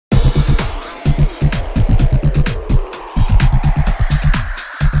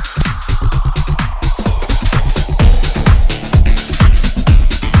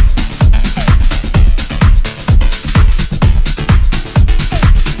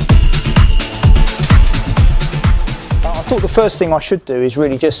thought the first thing I should do is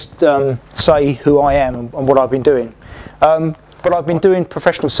really just say who I am and what I've been doing. But I've been doing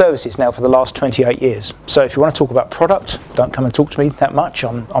professional services now for the last 28 years. So if you want to talk about product, don't come and talk to me that much.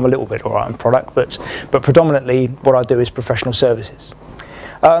 I'm a little bit all right on product, but predominantly what I do is professional services.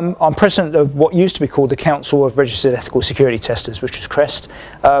 I'm president of what used to be called the Council of Registered Ethical Security Testers, which was CREST.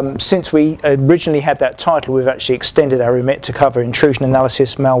 Since we originally had that title, we've actually extended our remit to cover intrusion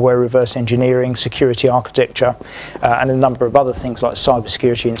analysis, malware reverse engineering, security architecture, and a number of other things like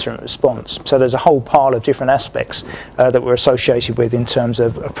cybersecurity incident response. So there's a whole pile of different aspects that we're associated with in terms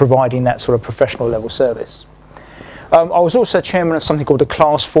of providing that sort of professional level service. I was also chairman of something called the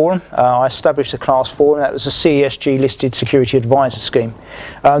Class Forum. I established the Class Forum. That was a CESG listed security advisor scheme.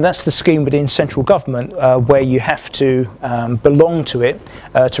 That's the scheme within central government where you have to belong to it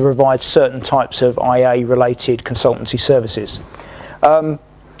to provide certain types of IA related consultancy services. The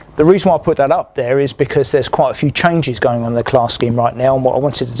reason why I put that up there is because there's quite a few changes going on in the class scheme right now, and what I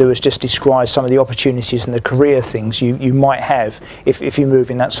wanted to do is just describe some of the opportunities and the career things you might have if you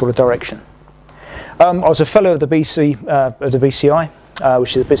move in that sort of direction. I was a fellow of the BCI,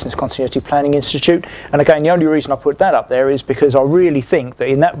 which is the Business Continuity Planning Institute, and again the only reason I put that up there is because I really think that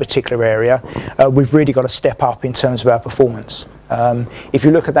in that particular area we've really got to step up in terms of our performance. If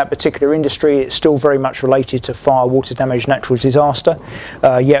you look at that particular industry, it's still very much related to fire, water damage, natural disaster.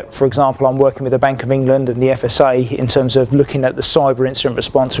 Yet, for example, I'm working with the Bank of England and the FSA in terms of looking at the cyber incident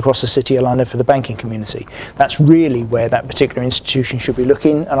response across the City of London for the banking community. That's really where that particular institution should be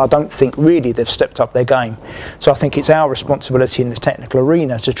looking, and I don't think really they've stepped up their game. So I think it's our responsibility in the technical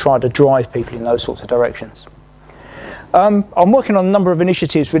arena to try to drive people in those sorts of directions. I'm working on a number of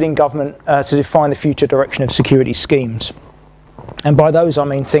initiatives within government to define the future direction of security schemes. And by those I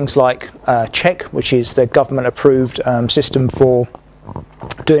mean things like CHECK, which is the government approved system for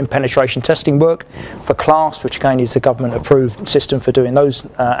doing penetration testing work, for CLAST, which again is the government approved system for doing those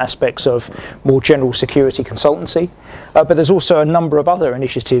aspects of more general security consultancy. But there's also a number of other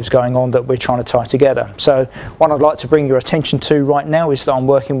initiatives going on that we're trying to tie together. So one I'd like to bring your attention to right now is that I'm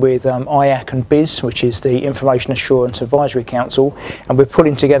working with IAC and BIS, which is the Information Assurance Advisory Council, and we're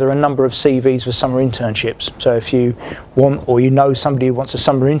putting together a number of CVs for summer internships. So if you want, or you know somebody who wants a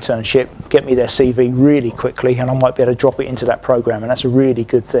summer internship, get me their CV really quickly and I might be able to drop it into that program, and that's a really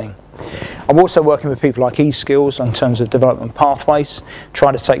good thing. I'm also working with people like eSkills in terms of development pathways,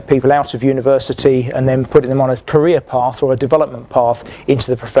 trying to take people out of university and then putting them on a career path or a development path into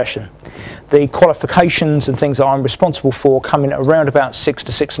the profession. The qualifications and things that I'm responsible for come in at around about 6,000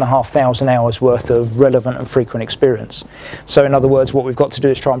 to 6,500 hours worth of relevant and frequent experience. So in other words, what we've got to do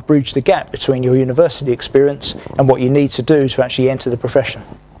is try and bridge the gap between your university experience and what you need to do to actually enter the profession.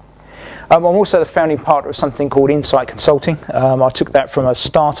 I'm also the founding partner of something called Insight Consulting. I took that from a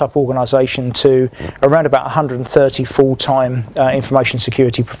startup organisation to around about 130 full-time information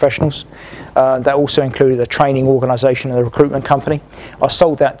security professionals. That also included a training organisation and a recruitment company. I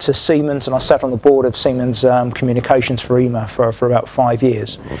sold that to Siemens, and I sat on the board of Siemens Communications for EMA for about 5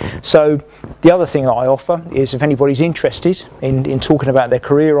 years. So the other thing that I offer is if anybody's interested in talking about their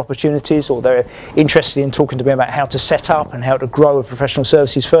career opportunities, or they're interested in talking to me about how to set up and how to grow a professional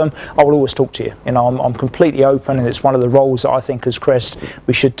services firm, I will always talk to you. You know, I'm completely open, and it's one of the roles that I think as CREST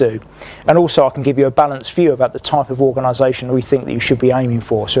we should do. And also I can give you a balanced view about the type of organisation we think that you should be aiming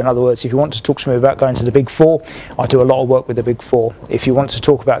for. So in other words, if you want to talk to me about going to the Big Four, I do a lot of work with the Big Four. If you want to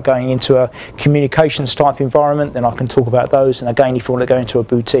talk about going into a communications type environment, then I can talk about those. And again, if you want to go into a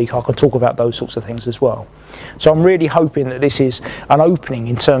boutique, I can talk about those sorts of things as well. So I'm really hoping that this is an opening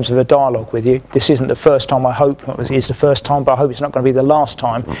in terms of a dialogue with you. This isn't the first time, I hope. It's the first time, but I hope it's not going to be the last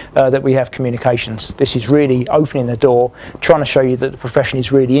time that we have communications. This is really opening the door, trying to show you that the profession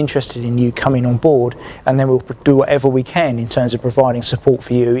is really interested in you coming on board, and then we'll do whatever we can in terms of providing support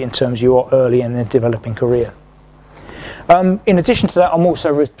for you in terms of your early and then developing career. In addition to that, I'm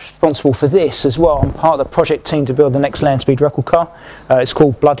also responsible for this as well. I'm part of the project team to build the next land speed record car. It's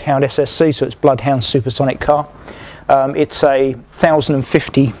called Bloodhound SSC, so it's Bloodhound Supersonic Car. It's a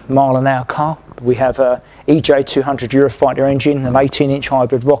 1,050 mile an hour car. We have a EJ200 Eurofighter engine, an 18-inch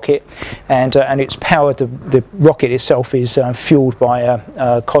hybrid rocket, and it's powered, the rocket itself is fueled by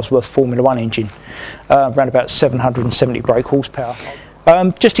a Cosworth Formula 1 engine, around about 770 brake horsepower.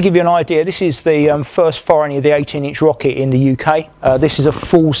 Just to give you an idea, this is the first firing of the 18-inch rocket in the UK. This is a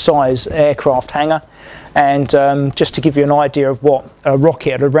full-size aircraft hangar, and just to give you an idea of what a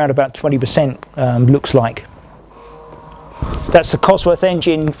rocket at around about 20% looks like. That's the Cosworth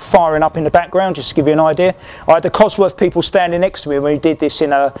engine firing up in the background, just to give you an idea. I had the Cosworth people standing next to me when we did this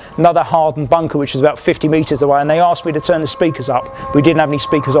in another hardened bunker, which was about 50 metres away, and they asked me to turn the speakers up. We didn't have any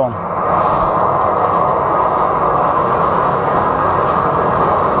speakers on.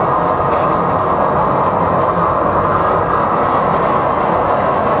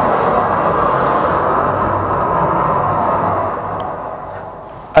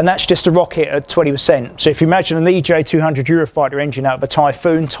 and that's just a rocket at 20%. So if you imagine an EJ200 Eurofighter engine out of a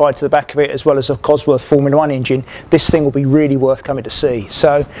Typhoon tied to the back of it, as well as a Cosworth Formula 1 engine, this thing will be really worth coming to see.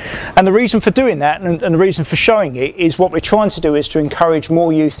 So, and the reason for doing that, and the reason for showing it, is what we're trying to do is to encourage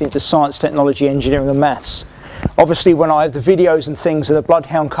more youth into science, technology, engineering and maths. Obviously, when I have the videos and things of the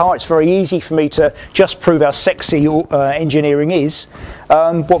Bloodhound car, it's very easy for me to just prove how sexy engineering is.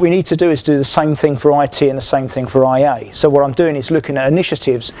 What we need to do is do the same thing for IT and the same thing for IA. So what I'm doing is looking at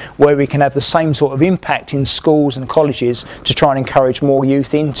initiatives where we can have the same sort of impact in schools and colleges to try and encourage more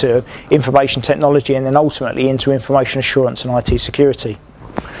youth into information technology and then ultimately into information assurance and IT security.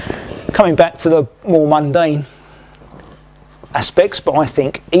 Coming back to the more mundane aspects, but I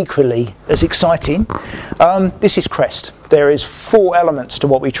think equally as exciting. This is CREST. There is 4 elements to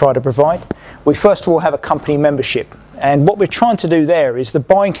what we try to provide. We first of all have a company membership, and what we're trying to do there is the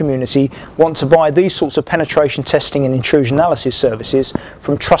buying community want to buy these sorts of penetration testing and intrusion analysis services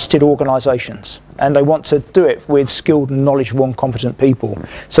from trusted organisations, and they want to do it with skilled and knowledgeable and competent people.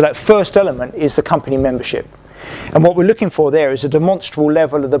 So that first element is the company membership. And what we're looking for there is a demonstrable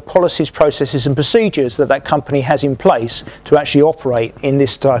level of the policies, processes and procedures that that company has in place to actually operate in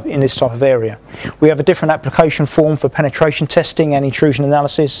this type of area. We have a different application form for penetration testing and intrusion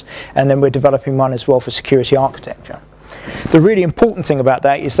analysis, and then we're developing one as well for security architecture. The really important thing about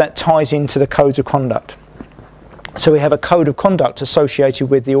that is that ties into the codes of conduct. So we have a code of conduct associated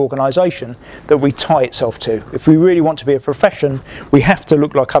with the organisation that we tie itself to. If we really want to be a profession, we have to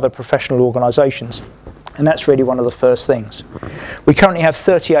look like other professional organisations. And that's really one of the first things. We currently have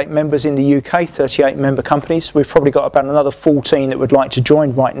 38 members in the UK, 38 member companies. We've probably got about another 14 that would like to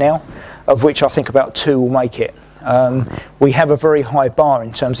join right now, of which I think about 2 will make it. We have a very high bar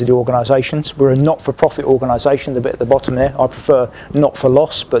in terms of the organisations. We're a not-for-profit organisation, the bit at the bottom there. I prefer not for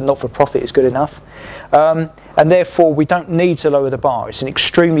loss, but not-for-profit is good enough. And therefore we don't need to lower the bar. It's an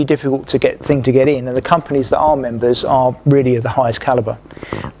extremely difficult thing to get in, and the companies that are members are really of the highest calibre.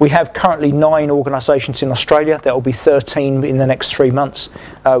 We have currently 9 organisations in Australia. There will be 13 in the next 3 months.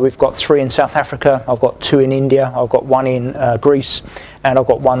 We've got 3 in South Africa, I've got 2 in India, I've got 1 in Greece, and I've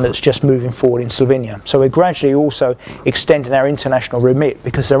got 1 that's just moving forward in Slovenia. So we're gradually also extending our international remit,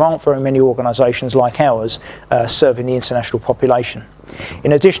 because there aren't very many organisations like ours serving the international population.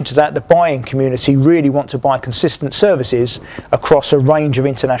 In addition to that, the buying community really want to buy consistent services across a range of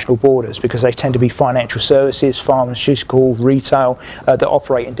international borders, because they tend to be financial services, pharmaceutical, retail, that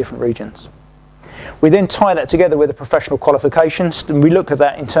operate in different regions. We then tie that together with the professional qualifications, and we look at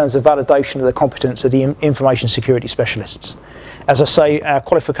that in terms of validation of the competence of the information security specialists. As I say, our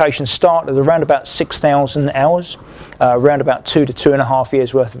qualifications start at around about 6,000 hours, around about 2 to 2.5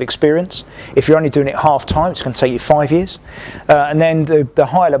 years worth of experience. If you're only doing it half time, it's going to take you 5 years. And then the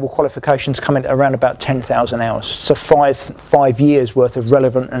higher level qualifications come in at around about 10,000 hours, so 5 years worth of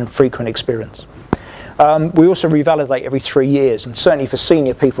relevant and frequent experience. We also revalidate every 3 years, and certainly for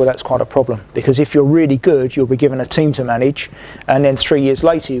senior people that's quite a problem, because if you're really good you'll be given a team to manage, and then 3 years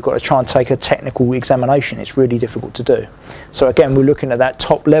later you've got to try and take a technical examination. It's really difficult to do. So again, we're looking at that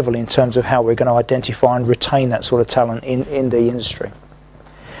top level in terms of how we're going to identify and retain that sort of talent in the industry.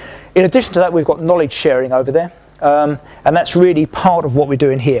 In addition to that, we've got knowledge sharing over there. And that's really part of what we're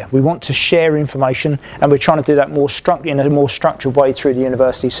doing here. We want to share information, and we're trying to do that in a more structured way through the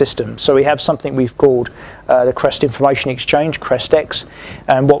university system. So we have something we've called the CREST Information Exchange, CRESTX,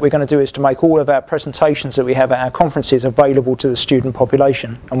 and what we're going to do is to make all of our presentations that we have at our conferences available to the student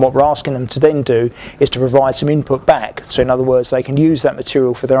population. And what we're asking them to then do is to provide some input back. So in other words, they can use that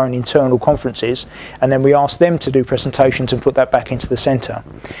material for their own internal conferences, and then we ask them to do presentations and put that back into the centre.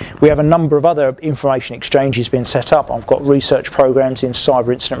 We have a number of other information exchanges being set up. I've got research programs in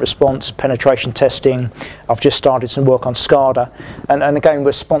cyber incident response, penetration testing. I've just started some work on SCADA, and again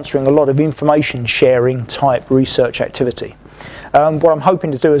we're sponsoring a lot of information sharing type research activity. What I'm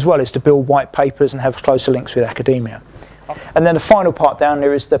hoping to do as well is to build white papers and have closer links with academia. And then the final part down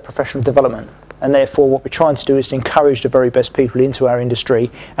there is the professional development, and therefore what we're trying to do is to encourage the very best people into our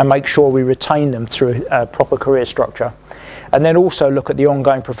industry and make sure we retain them through a proper career structure. And then also look at the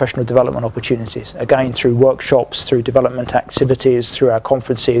ongoing professional development opportunities, again through workshops, through development activities, through our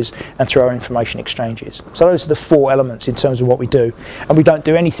conferences and through our information exchanges. So those are the 4 elements in terms of what we do, and we don't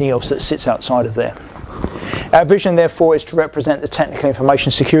do anything else that sits outside of there. Our vision therefore is to represent the technical information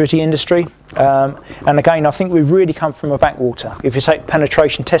security industry, and again I think we've really come from a backwater. If you take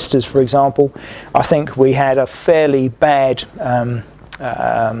penetration testers for example, I think we had a fairly bad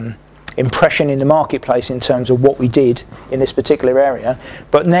impression in the marketplace in terms of what we did in this particular area.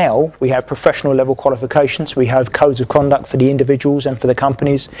 But now we have professional level qualifications, we have codes of conduct for the individuals and for the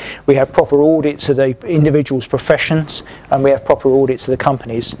companies, we have proper audits of the individuals' professions, and we have proper audits of the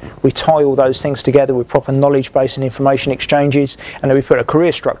companies. We tie all those things together with proper knowledge base and information exchanges, and then we put a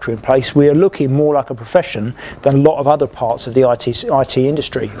career structure in place. We are looking more like a profession than a lot of other parts of the IT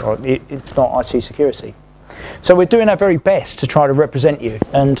industry, or if not IT security. So we're doing our very best to try to represent you,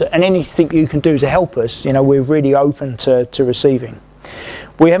 and anything you can do to help us, you know, we're really open to receiving.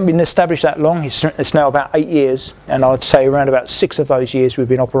 We haven't been established that long. It's now about 8 years, and I'd say around about 6 of those years we've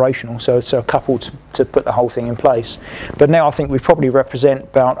been operational, so it's a couple to put the whole thing in place. But now I think we probably represent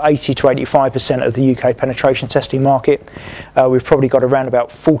about 80 to 85% of the UK penetration testing market. We've probably got around about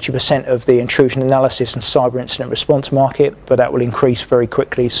 40% of the intrusion analysis and cyber incident response market, but that will increase very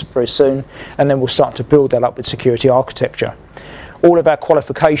quickly very soon, and then we'll start to build that up with security architecture. All of our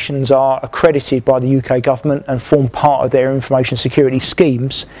qualifications are accredited by the UK government and form part of their information security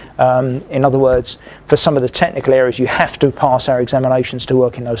schemes. In other words, for some of the technical areas you have to pass our examinations to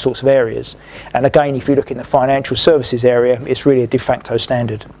work in those sorts of areas. And again, if you look in the financial services area, it's really a de facto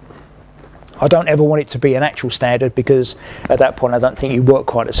standard. I don't ever want it to be an actual standard, because at that point I don't think you work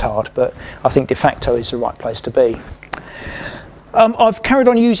quite as hard, but I think de facto is the right place to be. I've carried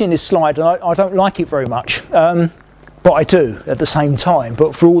on using this slide, and I don't like it very much. But I do at the same time,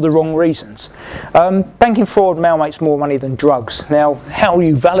 but for all the wrong reasons. Banking fraud now makes more money than drugs. Now, how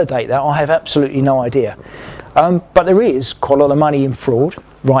you validate that, I have absolutely no idea. But there is quite a lot of money in fraud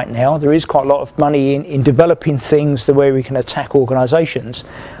right now. There is quite a lot of money in developing things the way we can attack organisations.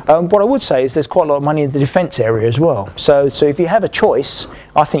 What I would say is there's quite a lot of money in the defence area as well. So if you have a choice,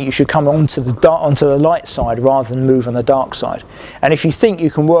 I think you should come onto the light side rather than move on the dark side. And if you think you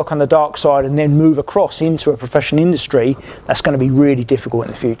can work on the dark side and then move across into a professional industry, that's going to be really difficult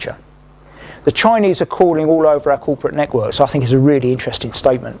in the future. The Chinese are crawling all over our corporate networks. I think is a really interesting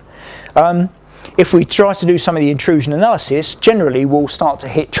statement. If we try to do some of the intrusion analysis, generally we'll start to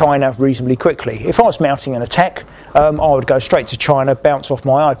hit China reasonably quickly. If I was mounting an attack, I would go straight to China, bounce off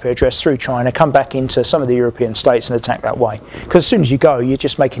my IP address through China, come back into some of the European states and attack that way. Because as soon as you go, you're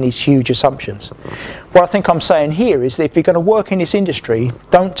just making these huge assumptions. What I think I'm saying here is that if you're going to work in this industry,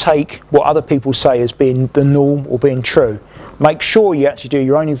 don't take what other people say as being the norm or being true. Make sure you actually do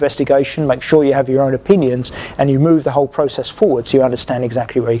your own investigation, make sure you have your own opinions, and you move the whole process forward so you understand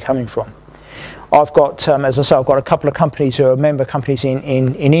exactly where you're coming from. I've got, as I say, I've got a couple of companies who are member companies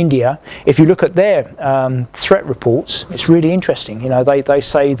in India. If you look at their threat reports, it's really interesting. You know, they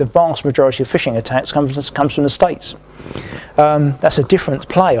say the vast majority of phishing attacks comes from the States. That's a different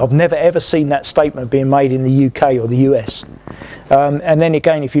play. I've never ever seen that statement being made in the UK or the US. And then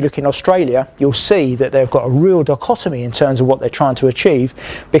again, if you look in Australia, you'll see that they've got a real dichotomy in terms of what they're trying to achieve,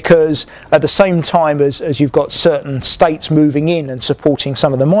 because at the same time as you've got certain states moving in and supporting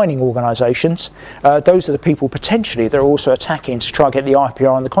some of the mining organisations, those are the people potentially they're also attacking to try and get the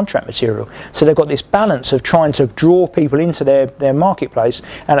IPR and the contract material. So they've got this balance of trying to draw people into their marketplace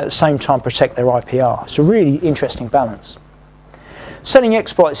and at the same time protect their IPR. It's a really interesting balance. Selling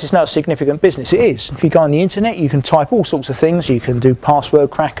exploits is now a significant business. It is. If you go on the internet, you can type all sorts of things. You can do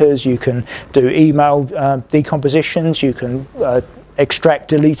password crackers, you can do email decompositions, you can extract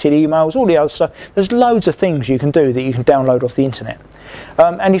deleted emails, all the other stuff. There's loads of things you can do that you can download off the internet.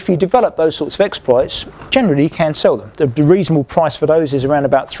 And if you develop those sorts of exploits, generally you can sell them. The reasonable price for those is around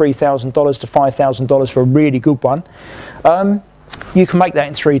about $3,000 to $5,000 for a really good one. You can make that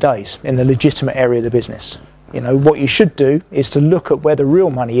in 3 days in the legitimate area of the business. You know, what you should do is to look at where the real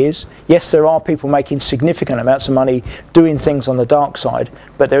money is. Yes, there are people making significant amounts of money doing things on the dark side,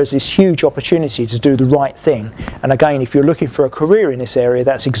 but there is this huge opportunity to do the right thing. And again, if you're looking for a career in this area,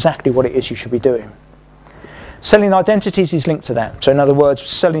 that's exactly what it is you should be doing. Selling identities is linked to that. So in other words,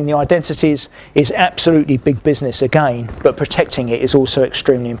 selling the identities is absolutely big business again, but protecting it is also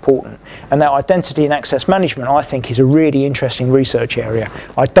extremely important. And that identity and access management, I think, is a really interesting research area.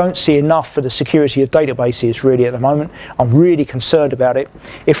 I don't see enough for the security of databases really at the moment. I'm really concerned about it.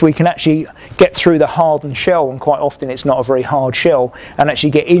 If we can actually get through the hardened shell, and quite often it's not a very hard shell, and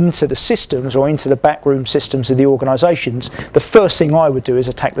actually get into the systems or into the backroom systems of the organisations, the first thing I would do is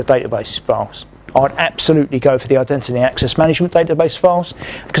attack the database files. I'd absolutely go for the identity and access management database files,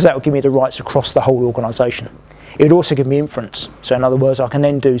 because that would give me the rights across the whole organisation. It would also give me inference. So in other words, I can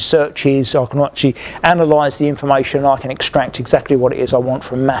then do searches, I can actually analyse the information, I can extract exactly what it is I want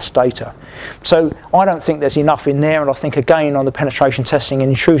from mass data. So I don't think there's enough in there, and I think again on the penetration testing and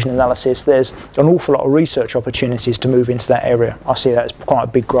intrusion analysis, there's an awful lot of research opportunities to move into that area. I see that as quite a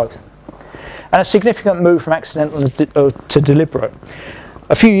big growth. And a significant move from accidental to deliberate.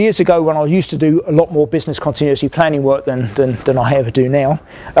 A few years ago, when I used to do a lot more business continuity planning work than I ever do now,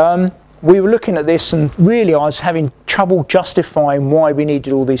 we were looking at this, and really I was having trouble justifying why we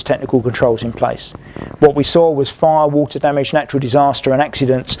needed all these technical controls in place. What we saw was fire, water damage, natural disaster and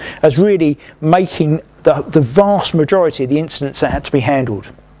accidents as really making the vast majority of the incidents that had to be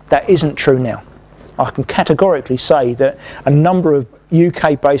handled. That isn't true now. I can categorically say that a number of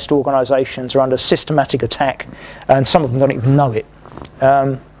UK-based organisations are under systematic attack, and some of them don't even know it.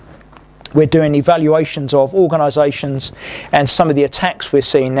 We're doing evaluations of organisations, and some of the attacks we're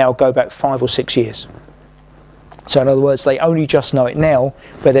seeing now go back 5 or 6 years. So in other words, they only just know it now,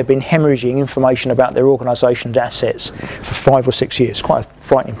 but they've been hemorrhaging information about their organisation's assets for 5 or 6 years. Quite a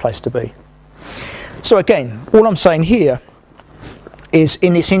frightening place to be. So again, all I'm saying here is,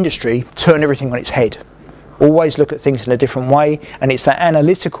 in this industry, turn everything on its head. Always look at things in a different way, and it's that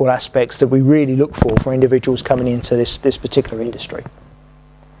analytical aspects that we really look for individuals coming into this particular industry.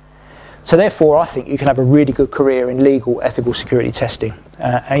 So therefore, I think you can have a really good career in legal, ethical security testing,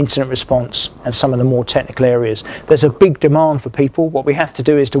 incident response, and some of the more technical areas. There's a big demand for people. What we have to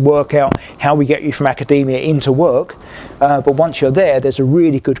do is to work out how we get you from academia into work. But once you're there, there's a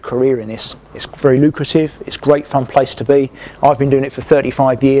really good career in this. It's very lucrative. It's a great fun place to be. I've been doing it for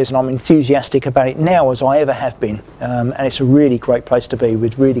 35 years, and I'm enthusiastic about it now as I ever have been. And it's a really great place to be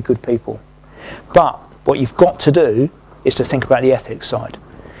with really good people. But what you've got to do is to think about the ethics side.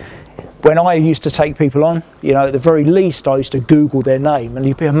 When I used to take people on, you know, at the very least I used to Google their name, and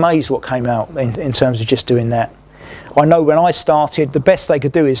you'd be amazed what came out in terms of just doing that. I know when I started, the best they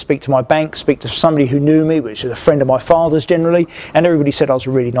could do is speak to my bank, speak to somebody who knew me, which is a friend of my father's generally, and everybody said I was a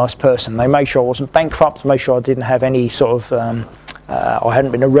really nice person. They made sure I wasn't bankrupt, made sure I didn't have any sort of, I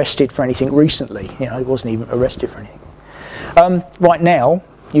hadn't been arrested for anything recently. You know, I wasn't even arrested for anything. Right now,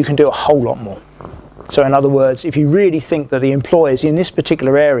 you can do a whole lot more. So in other words, if you really think that the employers in this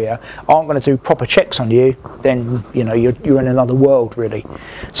particular area aren't going to do proper checks on you, then you know you're in another world really.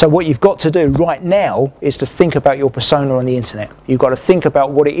 So what you've got to do right now is to think about your persona on the internet. You've got to think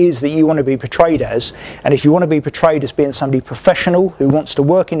about what it is that you want to be portrayed as, and if you want to be portrayed as being somebody professional who wants to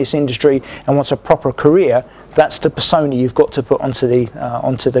work in this industry and wants a proper career, that's the persona you've got to put onto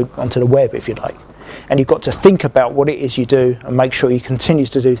the web, if you like. And you've got to think about what it is you do and make sure you continue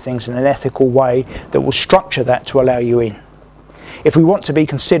to do things in an ethical way that will structure that to allow you in. If we want to be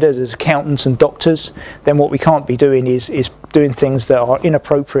considered as accountants and doctors, then what we can't be doing is doing things that are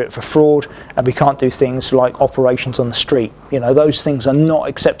inappropriate for fraud, and we can't do things like operations on the street. You know, those things are not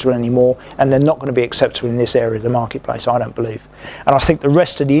acceptable anymore, and they're not going to be acceptable in this area of the marketplace, I don't believe. And I think the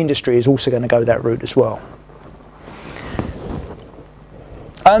rest of the industry is also going to go that route as well.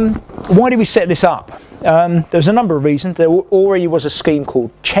 Why did we set this up? There's a number of reasons. There already was a scheme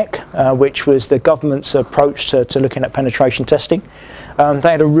called CHECK, which was the government's approach to looking at penetration testing.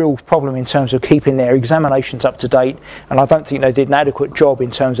 They had a real problem in terms of keeping their examinations up to date, and I don't think they did an adequate job in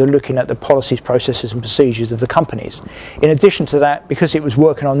terms of looking at the policies, processes and procedures of the companies. In addition to that, because it was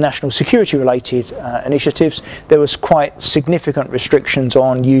working on national security related initiatives, there was quite significant restrictions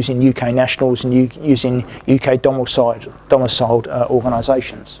on using UK nationals and using UK domiciled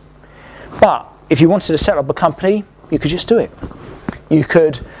organisations. But if you wanted to set up a company, you could just do it. You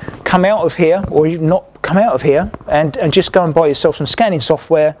could come out of here, or even not come out of here, and just go and buy yourself some scanning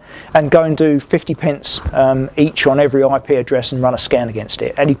software and go and do 50 pence each on every IP address and run a scan against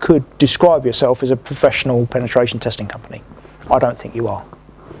it. And you could describe yourself as a professional penetration testing company. I don't think you are.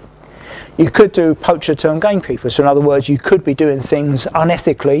 You could do poacher turn gamekeeper. So in other words, you could be doing things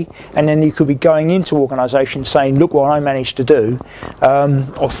unethically, and then you could be going into organisations saying, look what I managed to do,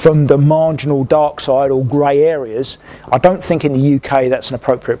 or from the marginal dark side or grey areas. I don't think in the UK that's an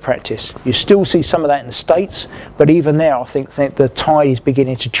appropriate practice. You still see some of that in the States, but even there I think the tide is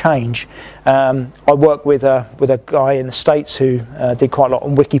beginning to change. I work with a guy in the States who did quite a lot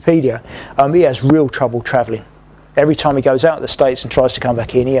on Wikipedia. He has real trouble travelling. Every time he goes out of the States and tries to come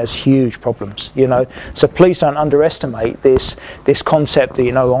back in, he has huge problems, you know. So please don't underestimate this concept that,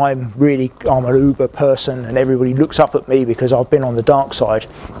 you know, I'm an Uber person and everybody looks up at me because I've been on the dark side.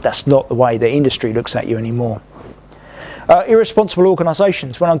 That's not the way the industry looks at you anymore. Irresponsible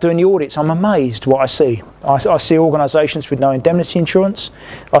organisations. When I'm doing the audits, I'm amazed what I see. I see organisations with no indemnity insurance.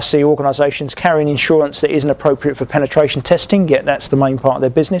 I see organisations carrying insurance that isn't appropriate for penetration testing, yet that's the main part of their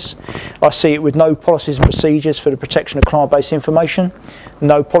business. I see it with no policies and procedures for the protection of client-based information,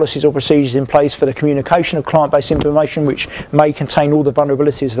 no policies or procedures in place for the communication of client-based information, which may contain all the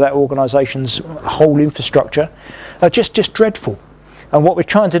vulnerabilities of that organisation's whole infrastructure. Just dreadful. And what we're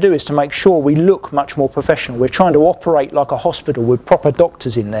trying to do is to make sure we look much more professional. We're trying to operate like a hospital with proper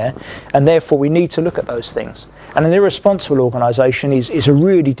doctors in there, and therefore we need to look at those things. And an irresponsible organisation is a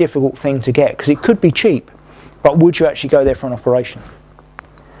really difficult thing to get, because it could be cheap, but would you actually go there for an operation?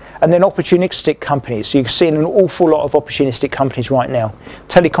 And then opportunistic companies. So you're seeing an awful lot of opportunistic companies right now.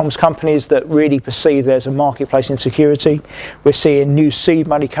 Telecoms companies that really perceive there's a marketplace insecurity. We're seeing new seed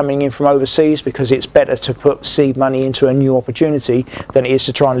money coming in from overseas, because it's better to put seed money into a new opportunity than it is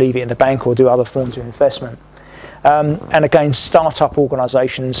to try and leave it in the bank or do other forms of investment. And again, start-up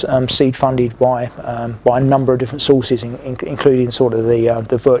organisations seed funded by a number of different sources, including sort of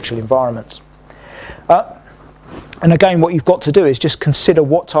the virtual environments. And again, what you've got to do is just consider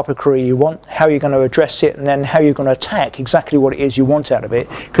what type of career you want, how you're going to address it, and then how you're going to attack exactly what it is you want out of it,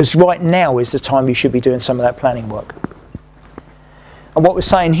 because right now is the time you should be doing some of that planning work. And what we're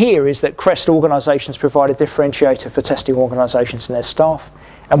saying here is that CREST organisations provide a differentiator for testing organisations and their staff.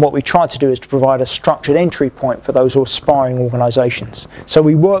 And what we try to do is to provide a structured entry point for those aspiring organisations. So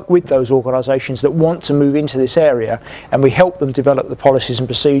we work with those organisations that want to move into this area, and we help them develop the policies and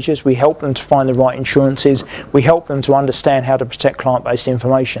procedures, we help them to find the right insurances, we help them to understand how to protect client-based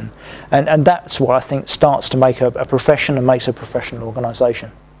information. And that's what I think starts to make a profession and makes a professional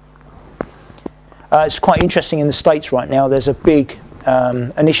organisation. It's quite interesting in the States right now. There's a big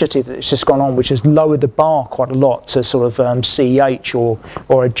initiative that's just gone on, which has lowered the bar quite a lot to sort of CEH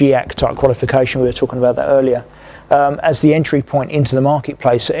or a GAC type qualification. We were talking about that earlier, as the entry point into the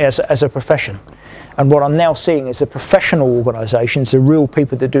marketplace as a profession. And what I'm now seeing is the professional organisations, the real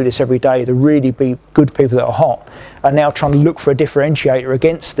people that do this every day, the really good people that are hot, are now trying to look for a differentiator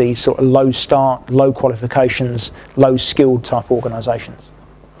against these sort of low start, low qualifications, low skilled type organisations.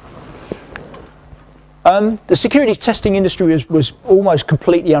 The security testing industry was almost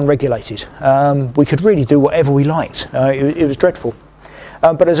completely unregulated. We could really do whatever we liked. It was dreadful.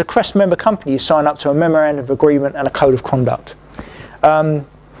 But as a CREST member company, you sign up to a memorandum of agreement and a code of conduct.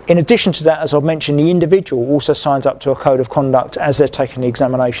 In addition to that, as I've mentioned, the individual also signs up to a code of conduct as they're taking the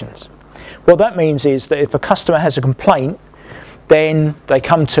examinations. What that means is that if a customer has a complaint, then they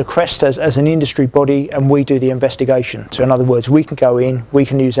come to CREST as an industry body, and we do the investigation. So in other words, we can go in, we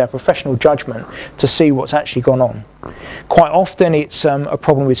can use our professional judgment to see what's actually gone on. Quite often it's a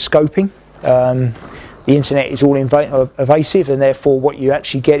problem with scoping. The internet is all evasive, and therefore what you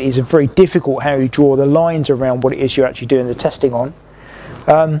actually get is a very difficult how you draw the lines around what it is you're actually doing the testing on.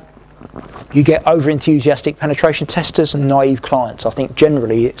 You get over-enthusiastic penetration testers and naive clients. I think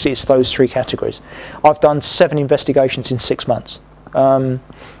generally it's those three categories. I've done 7 investigations in 6 months. That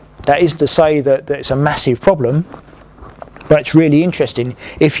isn't to say that it's a massive problem, but it's really interesting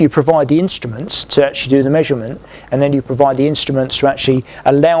if you provide the instruments to actually do the measurement, and then you provide the instruments to actually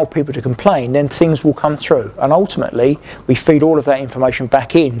allow people to complain, then things will come through. And ultimately, we feed all of that information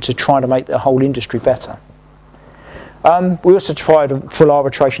back in to try to make the whole industry better. We also tried a full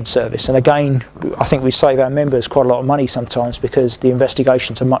arbitration service, and again I think we save our members quite a lot of money sometimes, because the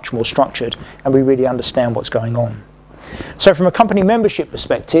investigations are much more structured and we really understand what's going on. So from a company membership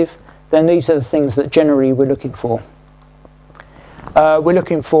perspective, then these are the things that generally we're looking for. We're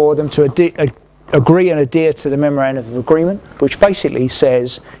looking for them to agree and adhere to the memorandum of agreement, which basically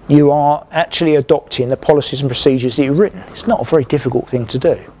says you are actually adopting the policies and procedures that you've written. It's not a very difficult thing to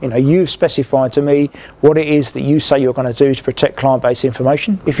do. You know, you've specified to me what it is that you say you're going to do to protect client-based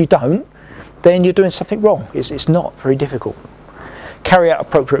information. If you don't, then you're doing something wrong. It's not very difficult. Carry out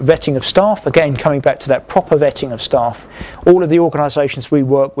appropriate vetting of staff. Again, coming back to that proper vetting of staff. All of the organisations we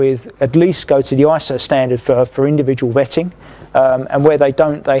work with at least go to the ISO standard for individual vetting. And where they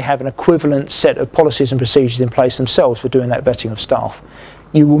don't, they have an equivalent set of policies and procedures in place themselves for doing that vetting of staff.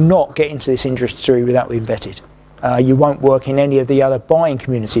 You will not get into this industry without being vetted. You won't work in any of the other buying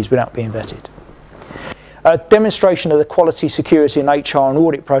communities without being vetted. Demonstration of the quality, security and HR and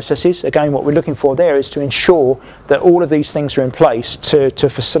audit processes. Again, what we're looking for there is to ensure that all of these things are in place to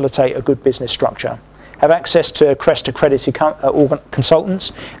facilitate a good business structure. Have access to CREST accredited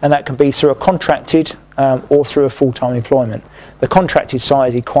consultants, and that can be through a contracted or through a full-time employment. The contracted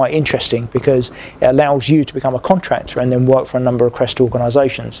side is quite interesting because it allows you to become a contractor and then work for a number of CREST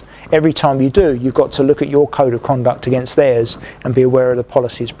organisations. Every time you do, you've got to look at your code of conduct against theirs and be aware of the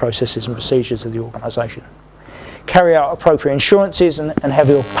policies, processes and procedures of the organisation. Carry out appropriate insurances and have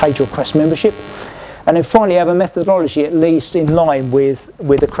paid your CREST membership. And then finally have a methodology at least in line with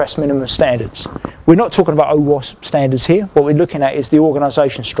the CREST minimum standards. We're not talking about OWASP standards here. What we're looking at is the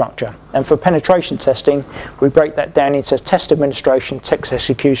organisation structure. And for penetration testing, we break that down into test administration, test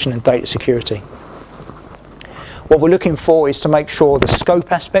execution and data security. What we're looking for is to make sure the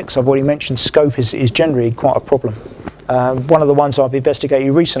scope aspects, I've already mentioned scope is generally quite a problem. One of the ones I've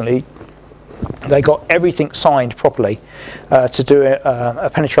investigated recently, they got everything signed properly to do a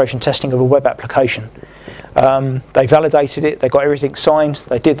penetration testing of a web application. They validated it, they got everything signed,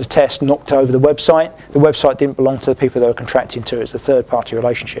 they did the test, knocked over the website. The website didn't belong to the people they were contracting to, it's a third-party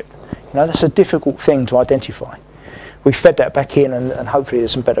relationship. You know, that's a difficult thing to identify. We fed that back in, and hopefully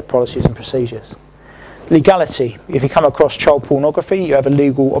there's some better policies and procedures. Legality. If you come across child pornography, you have a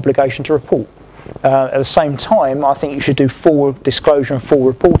legal obligation to report. At the same time, I think you should do full disclosure and full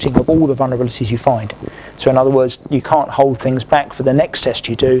reporting of all the vulnerabilities you find. So in other words, you can't hold things back for the next test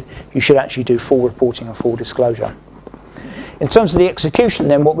you do. You should actually do full reporting and full disclosure. In terms of the execution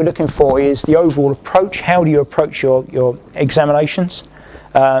then, what we're looking for is the overall approach. How do you approach your examinations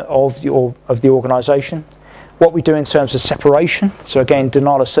of the organisation? What we do in terms of separation, so again,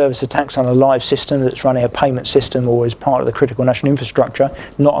 denial of service attacks on a live system that's running a payment system or is part of the critical national infrastructure,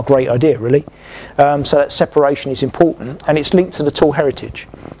 not a great idea really. So that separation is important, and it's linked to the tool heritage.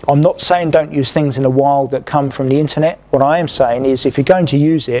 I'm not saying don't use things in the wild that come from the internet. What I am saying is if you're going to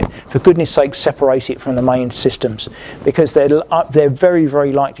use it, for goodness sake, separate it from the main systems, because they're very,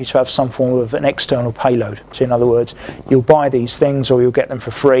 very likely to have some form of an external payload. So in other words, you'll buy these things or you'll get them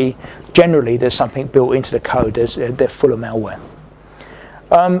for free. Generally, there's something built into the code. They're full of malware.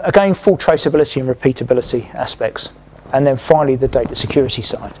 Again, full traceability and repeatability aspects. And then finally, the data security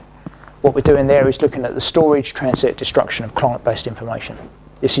side. What we're doing there is looking at the storage, transit, destruction of client-based information.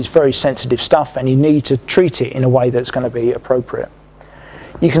 This is very sensitive stuff, and you need to treat it in a way that's going to be appropriate.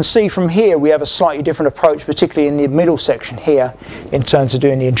 You can see from here we have a slightly different approach, particularly in the middle section here, in terms of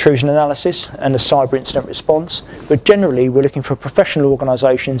doing the intrusion analysis and the cyber incident response. But generally, we're looking for professional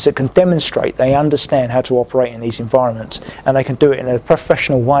organisations that can demonstrate they understand how to operate in these environments, and they can do it in a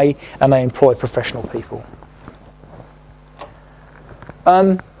professional way, and they employ professional people.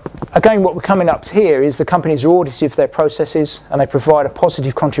 Again, what we're coming up to here is the companies are audited for their processes, and they provide a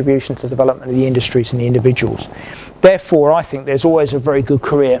positive contribution to the development of the industries and the individuals. Therefore, I think there's always a very good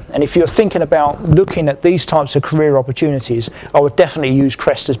career. And if you're thinking about looking at these types of career opportunities, I would definitely use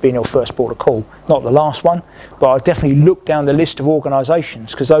CREST as being your first port of call. Not the last one, but I'd definitely look down the list of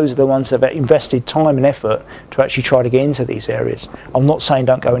organisations, because those are the ones that have invested time and effort to actually try to get into these areas. I'm not saying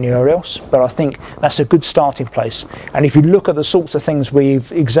don't go anywhere else, but I think that's a good starting place. And if you look at the sorts of things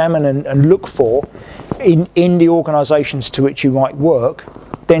we've examined and look for in the organisations to which you might work,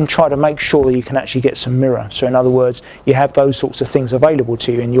 then try to make sure that you can actually get some mirror. So in other words, you have those sorts of things available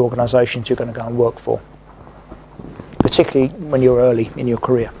to you in the organisations you're going to go and work for, particularly when you're early in your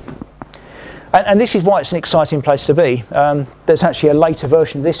career. And this is why it's an exciting place to be. There's actually a later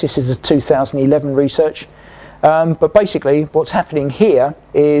version of this. This is the 2011 research. But basically what's happening here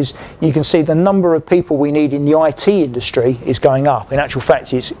is you can see the number of people we need in the IT industry is going up. In actual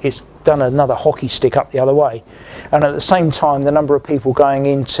fact, it's done another hockey stick up the other way. And at the same time, the number of people going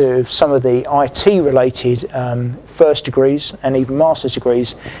into some of the IT related first degrees and even master's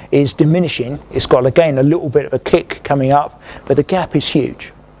degrees is diminishing. It's got, again, a little bit of a kick coming up, but the gap is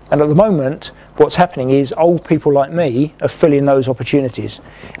huge. And at the moment, what's happening is old people like me are filling those opportunities.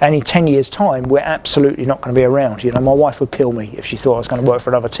 And in 10 years' time, we're absolutely not going to be around. You know, my wife would kill me if she thought I was going to work for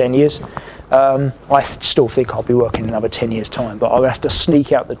another 10 years. I still think I'll be working another 10 years' time, but I'll have to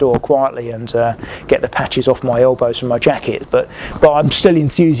sneak out the door quietly and get the patches off my elbows from my jacket. But I'm still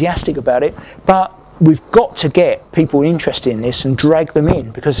enthusiastic about it. But we've got to get people interested in this and drag them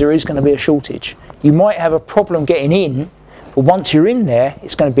in, because there is going to be a shortage. You might have a problem getting in, but once you're in there,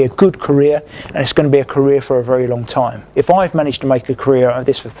 it's going to be a good career, and it's going to be a career for a very long time. If I've managed to make a career out of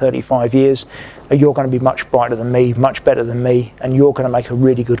this for 35 years, you're going to be much brighter than me, much better than me, and you're going to make a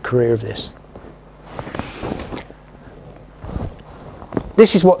really good career of this.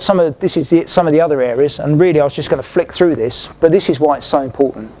 This is some of the other areas, and really I was just going to flick through this, but this is why it's so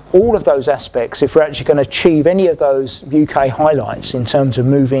important. All of those aspects, if we're actually going to achieve any of those UK highlights in terms of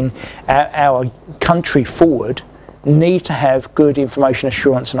moving our country forward, need to have good information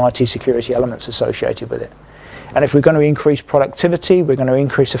assurance and IT security elements associated with it. And if we're going to increase productivity, we're going to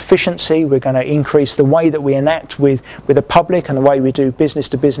increase efficiency, we're going to increase the way that we enact with the public and the way we do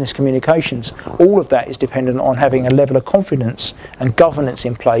business-to-business communications, all of that is dependent on having a level of confidence and governance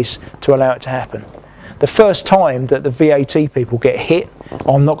in place to allow it to happen. The first time that the VAT people get hit,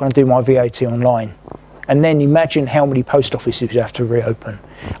 I'm not going to do my VAT online. And then imagine how many post offices you have to reopen.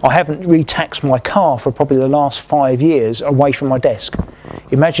 I haven't retaxed my car for probably the last 5 years away from my desk.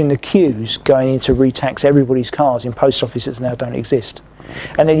 Imagine the queues going in to retax everybody's cars in post offices that now don't exist.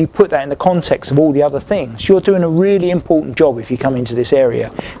 and then you put that in the context of all the other things, you're doing a really important job if you come into this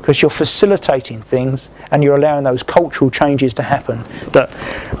area, because you're facilitating things and you're allowing those cultural changes to happen that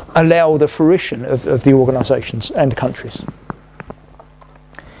allow the fruition of the organisations and the countries.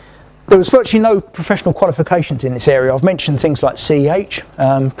 There was virtually no professional qualifications in this area. I've mentioned things like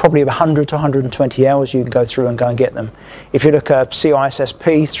CEH, probably 100 to 120 hours you can go through and go and get them. If you look at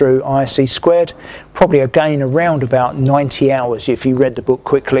CISSP through ISC squared, probably again around about 90 hours if you read the book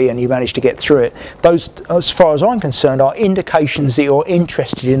quickly and you managed to get through it. Those, as far as I'm concerned, are indications that you're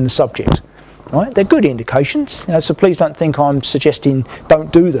interested in the subject. Right? They're good indications, you know, so please don't think I'm suggesting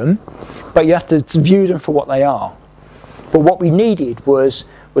don't do them, but you have to view them for what they are. But what we needed was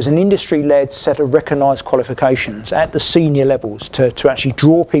an industry-led set of recognised qualifications at the senior levels to actually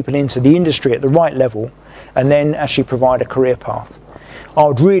draw people into the industry at the right level and then actually provide a career path. I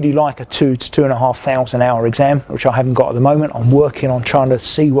would really like a 2,000 to 2,500 hour exam, which I haven't got at the moment. I'm working on trying to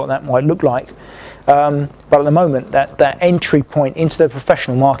see what that might look like. But at the moment, that entry point into the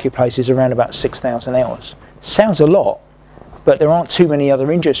professional marketplace is around about 6,000 hours. Sounds a lot, but there aren't too many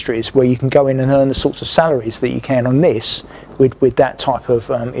other industries where you can go in and earn the sorts of salaries that you can on this with that type of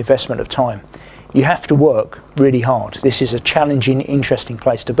investment of time. You have to work really hard. This is a challenging, interesting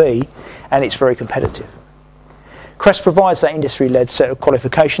place to be, and it's very competitive. CREST provides that industry-led set of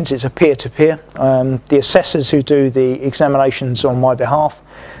qualifications. It's a peer-to-peer. The assessors who do the examinations on my behalf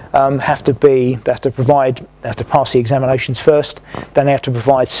have to pass the examinations first, then they have to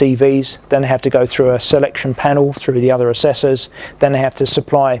provide CVs, then they have to go through a selection panel through the other assessors, then they have to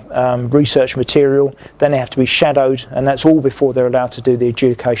supply research material, then they have to be shadowed, and that's all before they're allowed to do the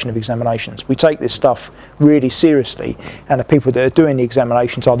adjudication of examinations. We take this stuff really seriously, and the people that are doing the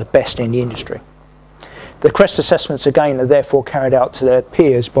examinations are the best in the industry. The CREST assessments again are therefore carried out to their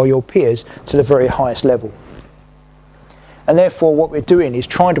peers, by your peers, to the very highest level. And therefore what we're doing is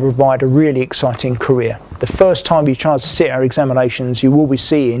trying to provide a really exciting career. The first time you try to sit our examinations, you will be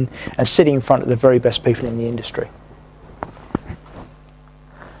seeing and sitting in front of the very best people in the industry.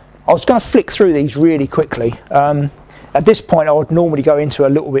 I was going to flick through these really quickly. At this point I would normally go into a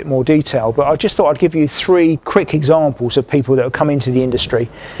little bit more detail, but I just thought I'd give you 3 quick examples of people that have come into the industry.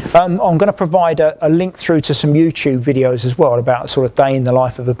 I'm going to provide a link through to some YouTube videos as well about sort of day in the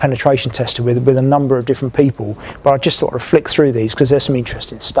life of a penetration tester with a number of different people, but I just thought I'd flick through these because there's some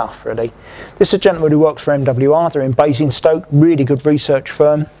interesting stuff really. This is a gentleman who works for MWR. They're in Basingstoke, really good research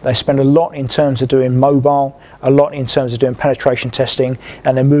firm. They spend a lot in terms of doing mobile, a lot in terms of doing penetration testing,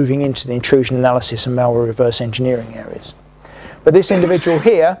 and they're moving into the intrusion analysis and malware reverse engineering areas. But this individual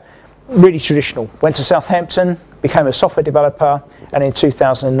here, really traditional, went to Southampton, became a software developer, and in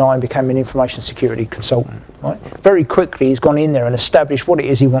 2009 became an information security consultant. Right? Very quickly he's gone in there and established what it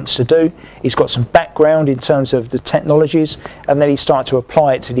is he wants to do. He's got some background in terms of the technologies, and then he started to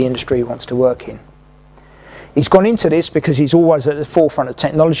apply it to the industry he wants to work in. He's gone into this because he's always at the forefront of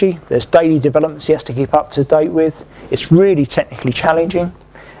technology. There's daily developments he has to keep up to date with. It's really technically challenging,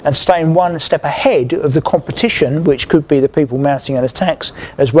 and staying one step ahead of the competition, which could be the people mounting an attacks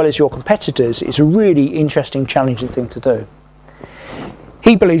as well as your competitors, is a really interesting, challenging thing to do.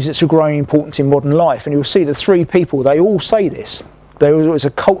 He believes it's of growing importance in modern life, and you'll see the 3 people, they all say this. There is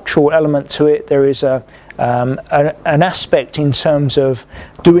a cultural element to it. There is an aspect in terms of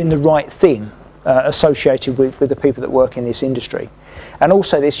doing the right thing associated with the people that work in this industry. And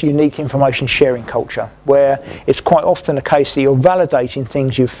also this unique information sharing culture, where it's quite often the case that you're validating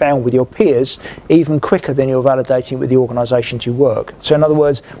things you've found with your peers even quicker than you're validating with the organisations you work. So in other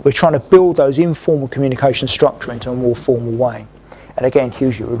words, we're trying to build those informal communication structure into a more formal way. And again,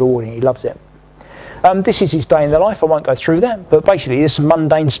 hugely rewarding, he loves it. This is his day in the life. I won't go through that, but basically there's some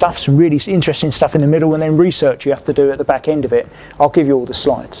mundane stuff, some really interesting stuff in the middle, and then research you have to do at the back end of it. I'll give you all the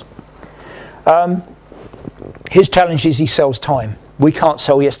slides. His challenge is he sells time. We can't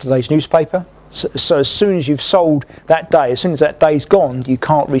sell yesterday's newspaper, so as soon as you've sold that day, as soon as that day's gone, you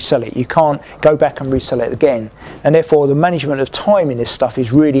can't resell it. You can't go back and resell it again, and therefore the management of time in this stuff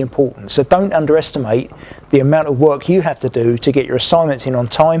is really important. So don't underestimate the amount of work you have to do to get your assignments in on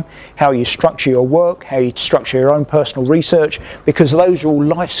time, how you structure your work, how you structure your own personal research, because those are all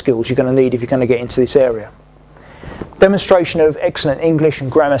life skills you're going to need if you're going to get into this area. Demonstration of excellent English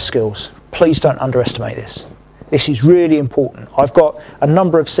and grammar skills. Please don't underestimate this. This is really important. I've got a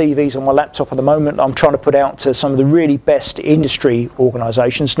number of CVs on my laptop at the moment I'm trying to put out to some of the really best industry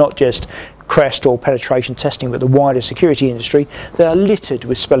organisations, not just CREST or penetration testing, but the wider security industry. They are littered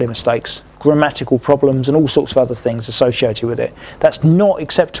with spelling mistakes, grammatical problems, and all sorts of other things associated with it. That's not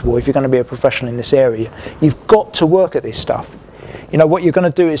acceptable if you're going to be a professional in this area. You've got to work at this stuff. you know, what you're going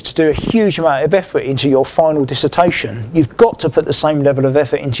to do is to do a huge amount of effort into your final dissertation. You've got to put the same level of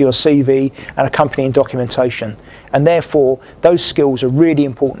effort into your CV and accompanying documentation, and therefore those skills are really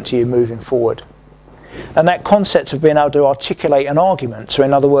important to you moving forward. And that concept of being able to articulate an argument, so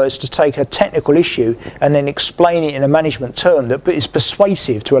in other words, to take a technical issue and then explain it in a management term that is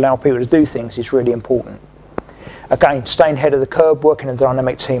persuasive to allow people to do things, is really important. Again, staying ahead of the curve, working in a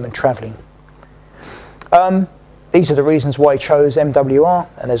dynamic team and travelling. These are the reasons why I chose MWR,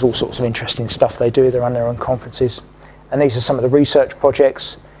 and there's all sorts of interesting stuff they do. They run their own conferences. And these are some of the research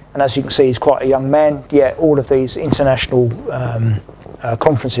projects. And as you can see, he's quite a young man, yet all of these international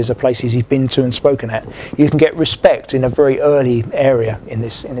conferences are places he's been to and spoken at. You can get respect in a very early area in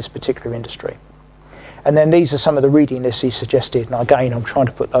this particular industry. And then these are some of the reading lists he suggested, and again, I'm trying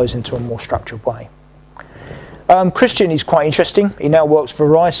to put those into a more structured way. Christian is quite interesting. He now works for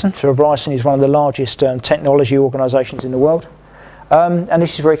Verizon. So Verizon is one of the largest technology organisations in the world. And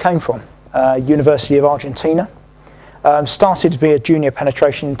this is where he came from, University of Argentina. Started to be a junior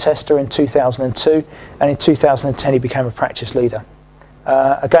penetration tester in 2002, and in 2010 he became a practice leader.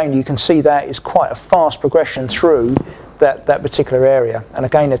 Again, you can see that is quite a fast progression through that particular area. And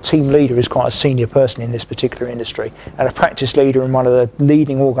again, a team leader is quite a senior person in this particular industry. And a practice leader in one of the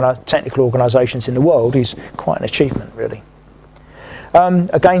leading technical organisations in the world is quite an achievement, really.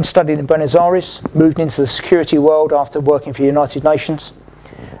 Again, studied in Buenos Aires, moved into the security world after working for the United Nations,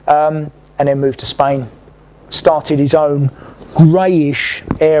 and then moved to Spain. Started his own greyish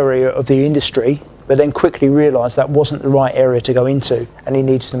area of the industry, but then quickly realised that wasn't the right area to go into, and he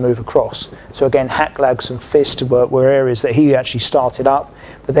needs to move across. So again, hack labs and FIST were areas that he actually started up,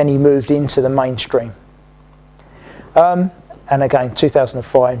 but then he moved into the mainstream. And again,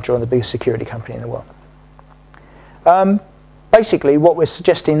 2005, joined the biggest security company in the world. Basically, what we're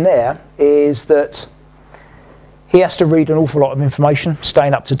suggesting there is that he has to read an awful lot of information.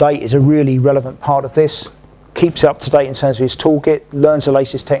 Staying up to date is a really relevant part of this. Keeps up to date in terms of his toolkit, learns the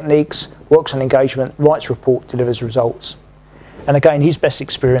latest techniques, works on engagement, writes report, delivers results. And again, his best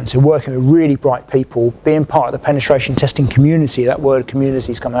experience in working with really bright people, being part of the penetration testing community, that word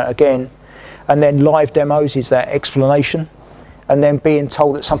community's come out again, and then live demos is that explanation, and then being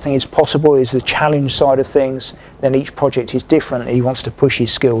told that something is possible is the challenge side of things. Then each project is different, and he wants to push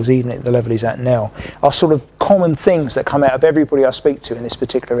his skills even at the level he's at now, are sort of common things that come out of everybody I speak to in this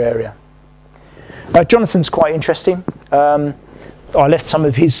particular area. Jonathan's quite interesting. I left some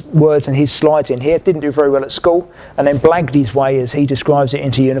of his words and his slides in here. Didn't do very well at school, and then blagged his way, as he describes it,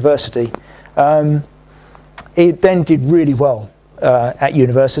 into university. He then did really well at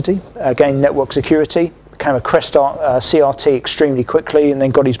university. Again, network security. Became a CREST CRT extremely quickly, and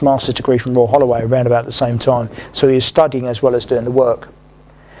then got his master's degree from Royal Holloway around about the same time. So he was studying as well as doing the work.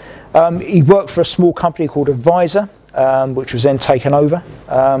 He worked for a small company called Advisor, which was then taken over.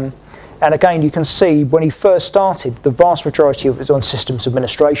 And again, you can see when he first started, the vast majority of it was on systems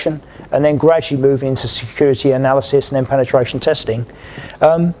administration, and then gradually moving into security analysis and then penetration testing.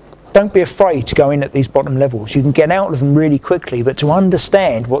 Don't be afraid to go in at these bottom levels. You can get out of them really quickly, but to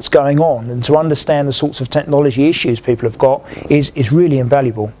understand what's going on and to understand the sorts of technology issues people have got is really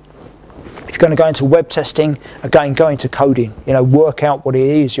invaluable. If you're going to go into web testing, again, go into coding. You know, work out what it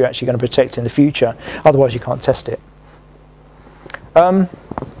is you're actually going to protect in the future. Otherwise, you can't test it.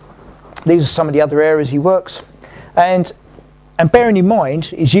 These are some of the other areas he works, and bearing in mind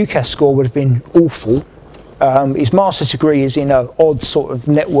his UCAS score would have been awful. His master's degree is in an odd sort of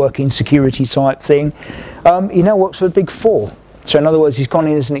networking security type thing. He now works for the Big Four, so in other words, he's gone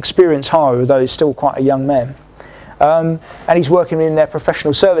in as an experienced hire, although he's still quite a young man. And he's working in their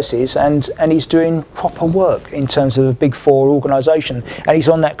professional services, and he's doing proper work in terms of a Big Four organisation, and he's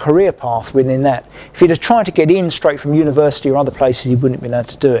on that career path within that. If he'd have tried to get in straight from university or other places, he wouldn't have been able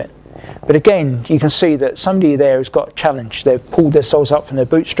to do it. But again, you can see that somebody there has got a challenge. They've pulled themselves up from their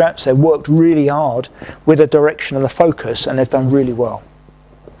bootstraps, they've worked really hard with a direction and a focus, and they've done really well.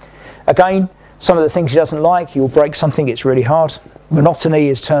 Again, some of the things he doesn't like, you'll break something, it's really hard. Monotony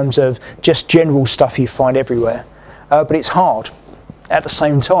is terms of just general stuff you find everywhere. But it's hard at the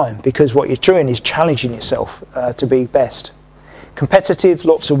same time, because what you're doing is challenging yourself to be best. Competitive,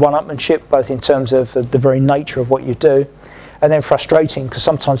 lots of one-upmanship, both in terms of the very nature of what you do. And then frustrating, because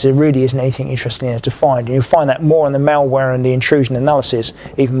sometimes there really isn't anything interesting there to find. And you'll find that more in the malware and the intrusion analysis,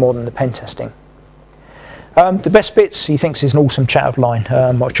 even more than the pen testing. The best bits, he thinks, is an awesome chat line,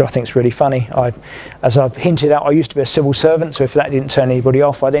 which I think is really funny. As I've hinted out, I used to be a civil servant, so if that didn't turn anybody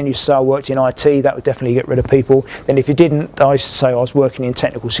off, I then used to say I worked in IT. That would definitely get rid of people. Then if you didn't, I used to say I was working in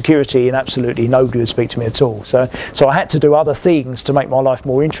technical security, and absolutely nobody would speak to me at all. So I had to do other things to make my life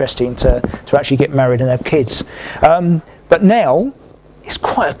more interesting, to actually get married and have kids. But now, it's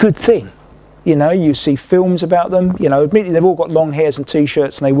quite a good thing. You know, you see films about them. You know, admittedly they've all got long hairs and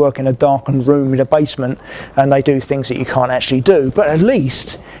t-shirts and they work in a darkened room in a basement and they do things that you can't actually do. But at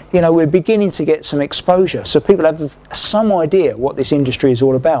least, you know, we're beginning to get some exposure. So people have some idea what this industry is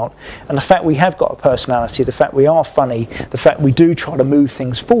all about. And the fact we have got a personality, the fact we are funny, the fact we do try to move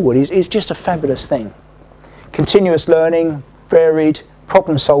things forward is just a fabulous thing. Continuous learning, varied,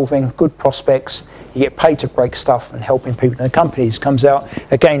 problem solving, good prospects. You get paid to break stuff, and helping people in the companies comes out,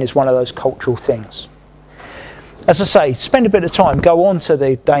 again, as one of those cultural things. As I say, spend a bit of time, go on to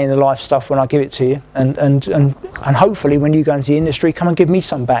the day in the life stuff when I give it to you, and hopefully when you go into the industry, come and give me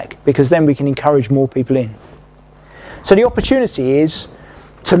some back, because then we can encourage more people in. So the opportunity is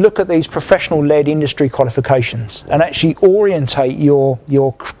to look at these professional-led industry qualifications and actually orientate your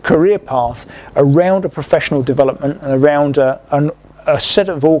career path around a professional development and around a set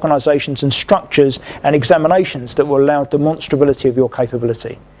of organisations and structures and examinations that will allow demonstrability of your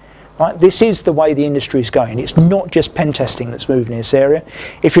capability. Right? This is the way the industry is going. It's not just pen testing that's moving in this area.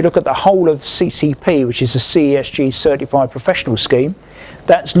 If you look at the whole of CCP, which is a CESG Certified Professional Scheme,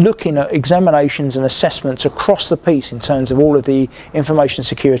 that's looking at examinations and assessments across the piece in terms of all of the information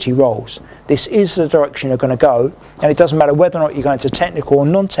security roles. This is the direction you're going to go, and it doesn't matter whether or not you're going to technical or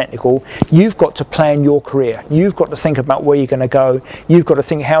non-technical, you've got to plan your career. You've got to think about where you're going to go, you've got to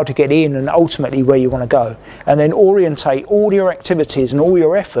think how to get in and ultimately where you want to go, and then orientate all your activities and all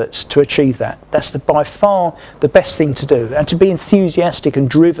your efforts to achieve that. That's by far the best thing to do, and to be enthusiastic and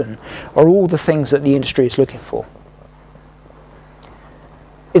driven are all the things that the industry is looking for.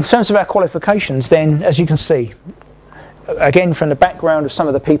 In terms of our qualifications then, as you can see, again from the background of some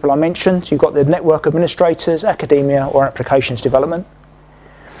of the people I mentioned, you've got the network administrators, academia or applications development.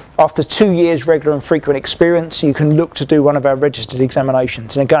 After 2 years regular and frequent experience, you can look to do one of our registered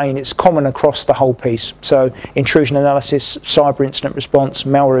examinations, and again it's common across the whole piece. So intrusion analysis, cyber incident response,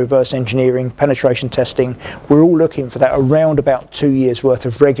 malware reverse engineering, penetration testing, we're all looking for that around about 2 years worth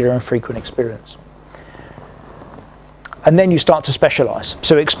of regular and frequent experience. And then you start to specialise.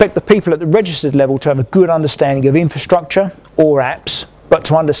 So expect the people at the registered level to have a good understanding of infrastructure or apps, but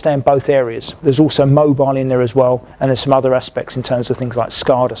to understand both areas. There's also mobile in there as well, and there's some other aspects in terms of things like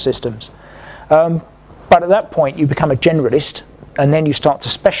SCADA systems. But at that point you become a generalist, and then you start to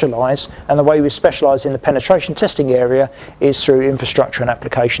specialise, and the way we specialise in the penetration testing area is through infrastructure and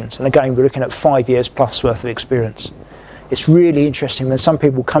applications. And again, we're looking at 5 years plus worth of experience. It's really interesting when some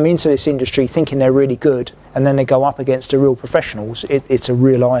people come into this industry thinking they're really good, and then they go up against the real professionals. It's a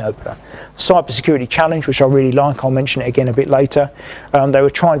real eye-opener. Cybersecurity challenge, which I really like, I'll mention it again a bit later. They were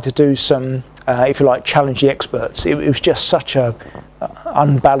trying to do some, if you like, challenge the experts. It was just such a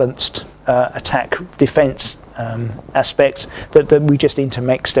unbalanced attack defence aspect that we just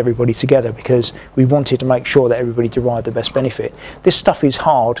intermixed everybody together, because we wanted to make sure that everybody derived the best benefit. This stuff is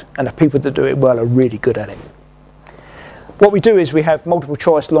hard, and the people that do it well are really good at it. What we do is we have multiple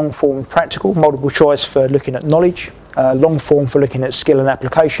choice, long form and practical. Multiple choice for looking at knowledge, long form for looking at skill and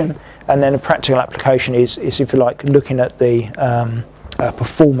application, and then a practical application is if you like, looking at the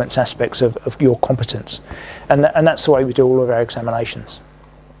performance aspects of your competence. And that's the way we do all of our examinations.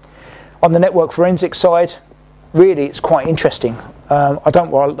 On the network forensics side, really it's quite interesting. I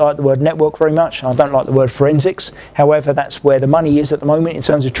don't like the word network very much, and I don't like the word forensics. However, that's where the money is at the moment in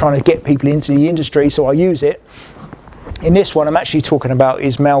terms of trying to get people into the industry, so I use it. In this one, I'm actually talking about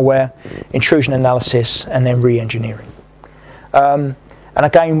is malware, intrusion analysis, and then re-engineering. And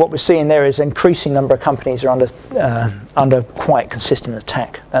again, what we're seeing there is an increasing number of companies are under quite consistent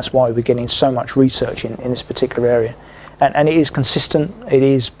attack. That's why we're getting so much research in this particular area. And it is consistent, it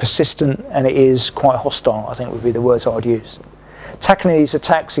is persistent, and it is quite hostile, I think would be the words I would use. Tackling these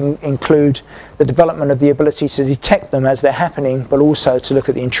attacks include the development of the ability to detect them as they're happening, but also to look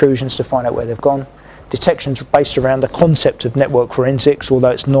at the intrusions to find out where they've gone. Detections based around the concept of network forensics,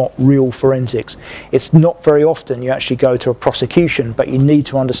 although it's not real forensics. It's not very often you actually go to a prosecution, but you need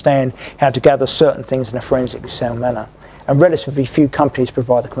to understand how to gather certain things in a forensically sound manner. And relatively few companies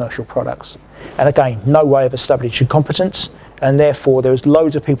provide the commercial products. And again, no way of establishing competence, and therefore there was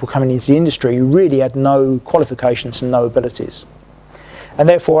loads of people coming into the industry who really had no qualifications and no abilities. And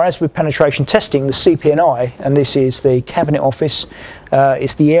therefore, as with penetration testing, the CP&I, and this is the Cabinet Office,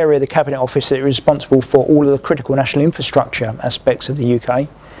 it's the area of the Cabinet Office that is responsible for all of the critical national infrastructure aspects of the UK,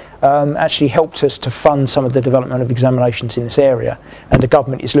 actually helped us to fund some of the development of examinations in this area. And the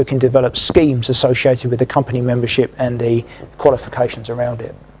government is looking to develop schemes associated with the company membership and the qualifications around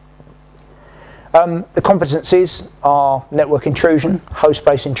it. The competencies are network intrusion,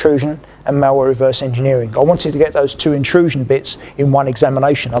 host-based intrusion, and malware reverse engineering. I wanted to get those two intrusion bits in one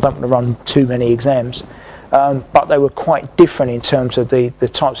examination. I don't want to run too many exams. but they were quite different in terms of the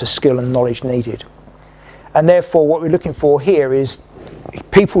types of skill and knowledge needed. And therefore what we're looking for here is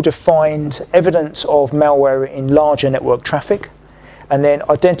people to find evidence of malware in larger network traffic, and then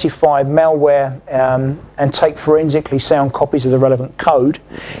identify malware and take forensically sound copies of the relevant code.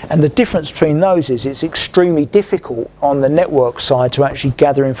 And the difference between those is it's extremely difficult on the network side to actually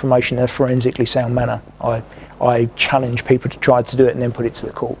gather information in a forensically sound manner. I challenge people to try to do it and then put it to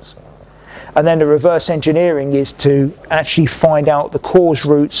the courts. And then the reverse engineering is to actually find out the cause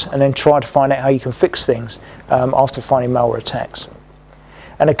roots and then try to find out how you can fix things after finding malware attacks.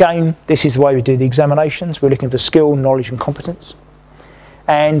 And again, this is the way we do the examinations. We're looking for skill, knowledge and competence.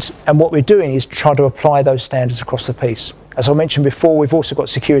 And what we're doing is try to apply those standards across the piece. As I mentioned before, we've also got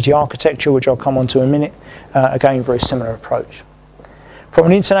security architecture, which I'll come on to in a minute. Again, very similar approach. From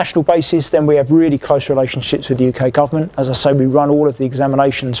an international basis, then we have really close relationships with the UK government. As I say, we run all of the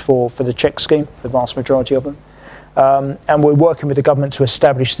examinations for the Czech scheme, the vast majority of them. And we're working with the government to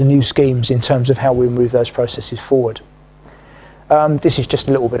establish the new schemes in terms of how we move those processes forward. This is just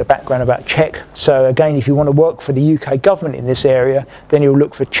a little bit of background about Czech. So again, if you want to work for the UK government in this area, then you'll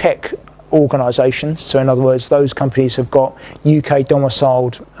look for Czech organisations. So in other words, those companies have got UK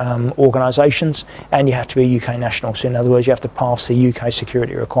domiciled organisations, and you have to be a UK national. So in other words, you have to pass the UK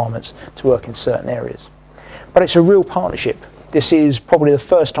security requirements to work in certain areas. But it's a real partnership. This is probably the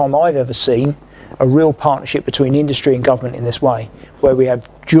first time I've ever seen a real partnership between industry and government in this way, where we have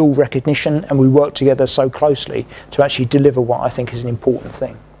dual recognition and we work together so closely to actually deliver what I think is an important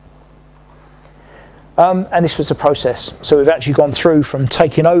thing. And this was a process. So we've actually gone through from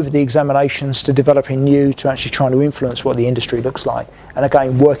taking over the examinations to developing new to actually trying to influence what the industry looks like. And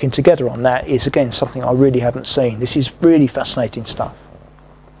again, working together on that is again something I really haven't seen. This is really fascinating stuff.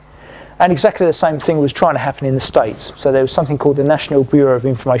 And exactly the same thing was trying to happen in the States. So there was something called the National Bureau of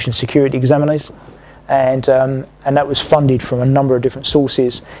Information Security Examiners, and that was funded from a number of different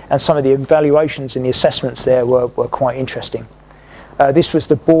sources, and some of the evaluations and the assessments there were quite interesting. This was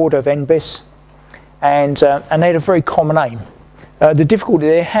the board of NBIS, and they had a very common aim. The difficulty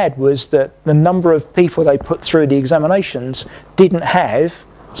they had was that the number of people they put through the examinations didn't have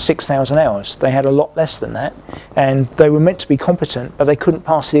 6,000 hours. They had a lot less than that, and they were meant to be competent, but they couldn't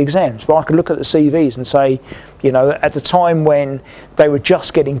pass the exams. But I could look at the CVs and say, you know, at the time when they were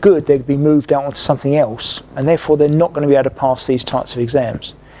just getting good, they'd be moved out onto something else, and therefore they're not going to be able to pass these types of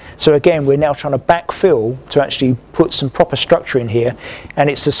exams. So again, we're now trying to backfill to actually put some proper structure in here, and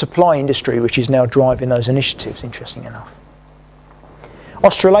it's the supply industry which is now driving those initiatives, interesting enough.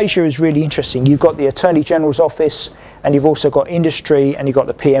 Australasia is really interesting. You've got the Attorney General's office, and you've also got industry, and you've got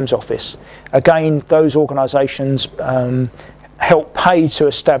the PM's office. Again, those organisations helped pay to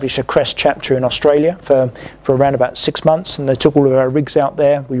establish a CREST chapter in Australia for around about 6 months, and they took all of our rigs out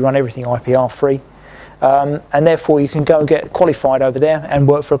there. We run everything IPR free, and therefore you can go and get qualified over there and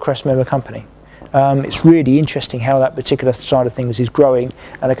work for a CREST member company. It's really interesting how that particular side of things is growing,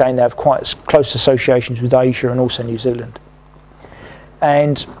 and again they have quite close associations with Asia and also New Zealand.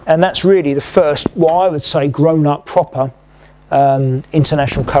 And that's really the first, what I would say, grown-up proper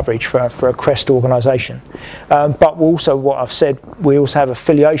international coverage for a CREST organisation. But also, what I've said, we also have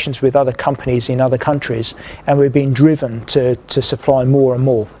affiliations with other companies in other countries, and we're being driven to supply more and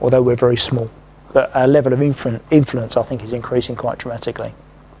more, although we're very small. But our level of influence, I think, is increasing quite dramatically.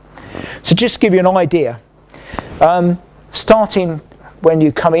 So just to give you an idea, starting when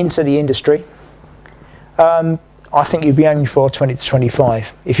you come into the industry, I think you'd be aiming for 20 to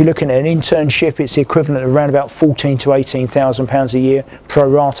 25. If you're looking at an internship, it's the equivalent of around about £14,000 to £18,000 a year,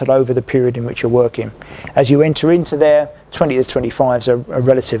 prorated over the period in which you're working. As you enter into there, 20 to 25 is a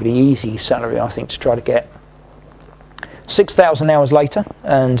relatively easy salary, I think, to try to get. 6,000 hours later,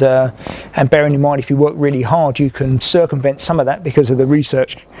 and bearing in mind if you work really hard, you can circumvent some of that because of the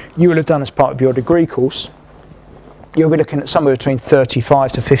research you will have done as part of your degree course. You'll be looking at somewhere between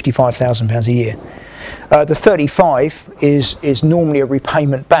 £35,000 to £55,000 a year. The 35 is normally a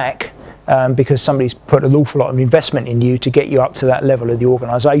repayment back because somebody's put an awful lot of investment in you to get you up to that level of the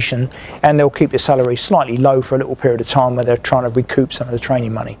organisation, and they'll keep your salary slightly low for a little period of time where they're trying to recoup some of the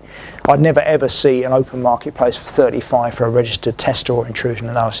training money. I'd never ever see an open marketplace for 35 for a registered tester or intrusion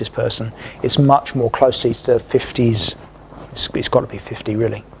analysis person. It's much more closely to the 50s. It's got to be 50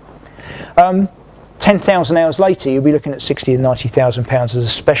 really. 10,000 hours later, you'll be looking at 60 to 90,000 pounds as a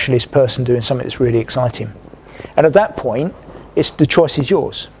specialist person doing something that's really exciting. And at that point, the choice is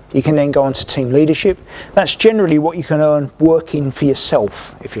yours. You can then go on to team leadership. That's generally what you can earn working for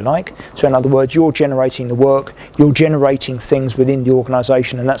yourself, if you like. So in other words, you're generating the work, you're generating things within the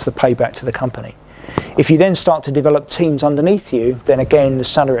organisation, and that's the payback to the company. If you then start to develop teams underneath you, then again the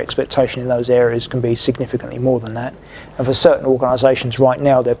salary expectation in those areas can be significantly more than that. And for certain organisations right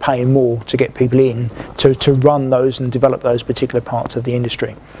now, they're paying more to get people in to run those and develop those particular parts of the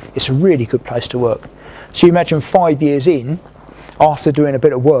industry. It's a really good place to work. So you imagine 5 years in, after doing a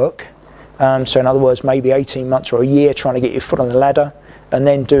bit of work, so in other words maybe 18 months or a year trying to get your foot on the ladder, and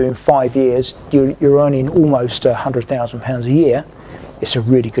then doing 5 years, you're earning almost £100,000 a year. It's a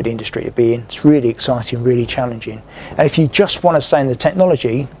really good industry to be in. It's really exciting, really challenging. And if you just want to stay in the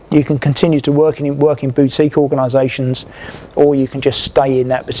technology, you can continue to work in boutique organisations, or you can just stay in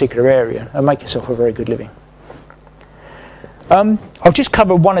that particular area and make yourself a very good living. I'll just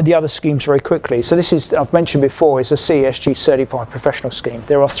cover one of the other schemes very quickly. So this is, I've mentioned before, is a CESG certified professional scheme.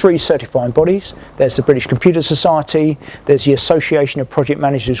 There are 3 certifying bodies. There's the British Computer Society, there's the Association of Project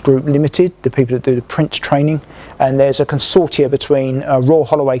Managers Group Limited, the people that do the Prince training, and there's a consortia between Royal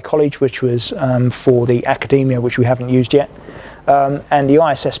Holloway College, which was for the academia, which we haven't used yet, and the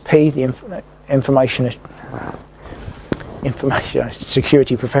ISSP, the Information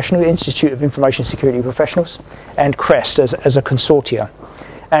Security Professional, Institute of Information Security Professionals, and CREST as a consortia.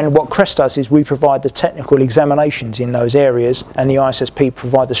 And what CREST does is we provide the technical examinations in those areas, and the ISSP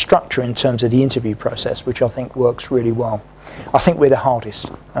provide the structure in terms of the interview process, which I think works really well. I think we're the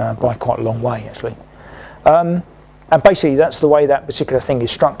hardest by quite a long way, actually. And basically that's the way that particular thing is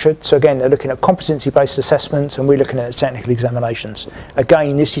structured. So again, they're looking at competency-based assessments, and we're looking at technical examinations.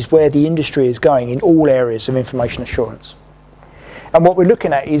 Again, this is where the industry is going in all areas of information assurance. And what we're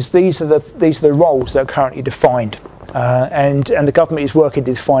looking at is these are the roles that are currently defined, and the government is working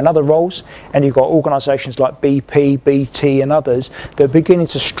to define other roles. And you've got organisations like BP, BT, and others that are beginning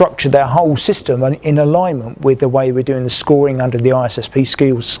to structure their whole system in alignment with the way we're doing the scoring under the ISSP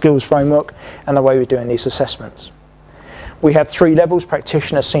skills framework and the way we're doing these assessments. We have 3 levels: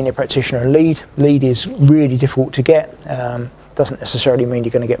 practitioner, senior practitioner, and lead. Lead is really difficult to get. Doesn't necessarily mean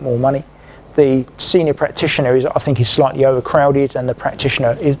you're going to get more money. The senior practitioner I think is slightly overcrowded, and the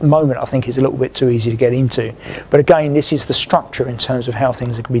practitioner at the moment I think is a little bit too easy to get into. But again, this is the structure in terms of how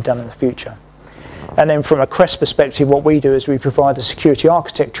things are going to be done in the future. And then from a CREST perspective, what we do is we provide the security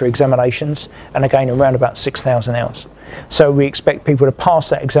architecture examinations, and again around about 6,000 hours. So we expect people to pass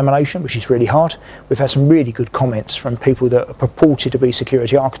that examination, which is really hard. We've had some really good comments from people that are purported to be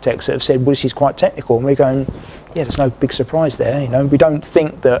security architects that have said, well, this is quite technical, and we're going, yeah, there's no big surprise there. You know, we don't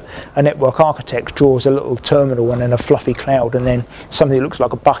think that a network architect draws a little terminal and then a fluffy cloud and then something that looks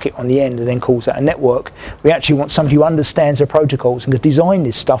like a bucket on the end and then calls that a network. We actually want somebody who understands the protocols and can design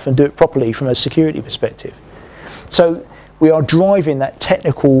this stuff and do it properly from a security perspective. So we are driving that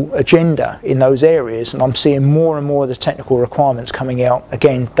technical agenda in those areas, and I'm seeing more and more of the technical requirements coming out.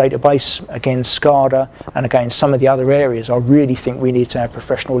 Again, database, again, SCADA, and again, some of the other areas. I really think we need to have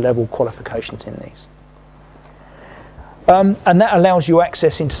professional level qualifications in these. And that allows you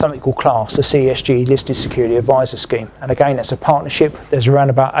access into something called CLASS, the CESG Listed Security Advisor Scheme. And again, that's a partnership. There's around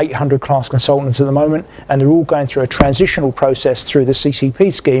about 800 CLASS consultants at the moment, and they're all going through a transitional process through the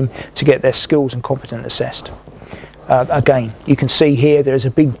CCP scheme to get their skills and competence assessed. Again, you can see here there is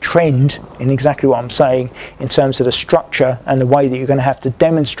a big trend in exactly what I'm saying in terms of the structure and the way that you're going to have to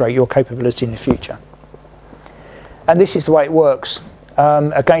demonstrate your capability in the future. And this is the way it works.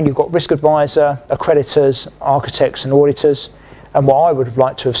 Again, you've got risk advisor, accreditors, architects and auditors. And what I would have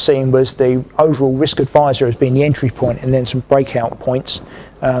liked to have seen was the overall risk advisor as being the entry point and then some breakout points.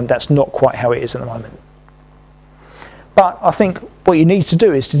 That's not quite how it is at the moment. But I think what you need to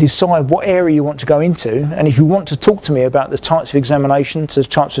do is to decide what area you want to go into, and if you want to talk to me about the types of examinations, the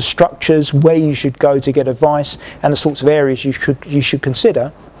types of structures, where you should go to get advice, and the sorts of areas you should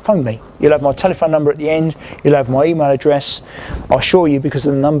consider, phone me. You'll have my telephone number at the end, you'll have my email address. I assure you, because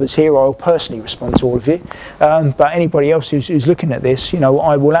of the numbers here, I'll personally respond to all of you. But anybody else who's looking at this, you know,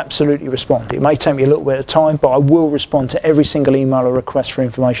 I will absolutely respond. It may take me a little bit of time, but I will respond to every single email or request for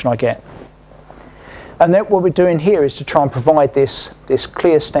information I get. And then what we're doing here is to try and provide this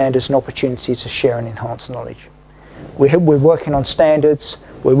clear standards and opportunity to share and enhance knowledge. We're working on standards.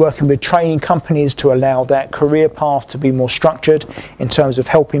 We're working with training companies to allow that career path to be more structured in terms of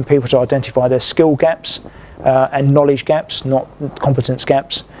helping people to identify their skill gaps and knowledge gaps, not competence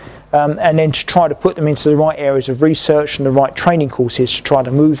gaps. And then to try to put them into the right areas of research and the right training courses to try to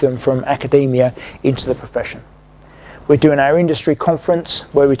move them from academia into the profession. We're doing our industry conference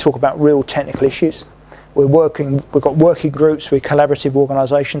where we talk about real technical issues. We've got working groups with collaborative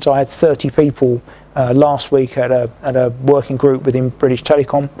organisations. I had 30 people last week at a working group within British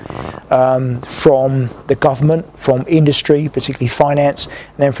Telecom, from the government, from industry, particularly finance,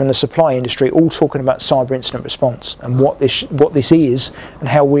 and then from the supply industry, all talking about cyber incident response and what this is and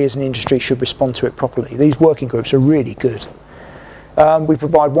how we as an industry should respond to it properly. These working groups are really good. We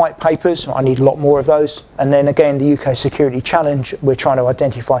provide white papers. I need a lot more of those. And then again, the UK Security Challenge, we're trying to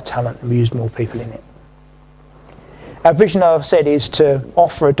identify talent and use more people in it. Our vision, as I've said, is to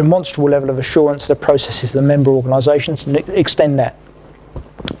offer a demonstrable level of assurance to the processes of the member organisations and extend that.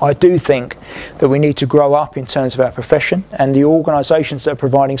 I do think that we need to grow up in terms of our profession, and the organisations that are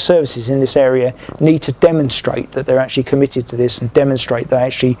providing services in this area need to demonstrate that they're actually committed to this and demonstrate they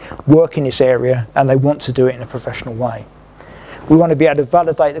actually work in this area and they want to do it in a professional way. We want to be able to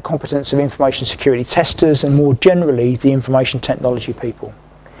validate the competence of information security testers and more generally the information technology people.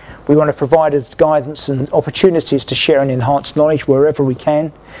 We want to provide guidance and opportunities to share and enhance knowledge wherever we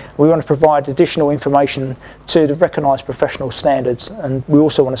can. We want to provide additional information to recognise professional standards, and we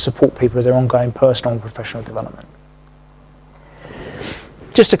also want to support people with their ongoing personal and professional development.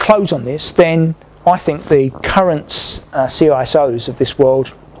 Just to close on this, then, I think the current CISOs of this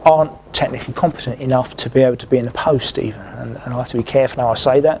world aren't technically competent enough to be able to be in the post even, and I have to be careful how I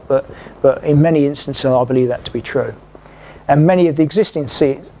say that, but in many instances I believe that to be true. And many of the existing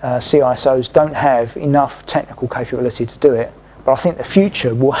CISOs don't have enough technical capability to do it. But I think the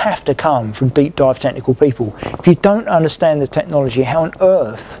future will have to come from deep dive technical people. If you don't understand the technology, how on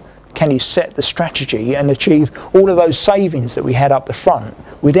earth can you set the strategy and achieve all of those savings that we had up the front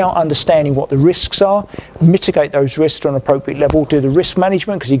without understanding what the risks are, mitigate those risks to an appropriate level, do the risk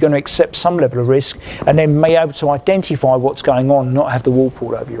management because you're going to accept some level of risk, and then be able to identify what's going on and not have the wool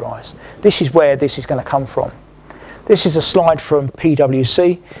pulled over your eyes. This is where this is going to come from. This is a slide from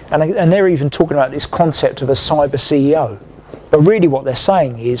PwC, and they're even talking about this concept of a cyber CEO. But really what they're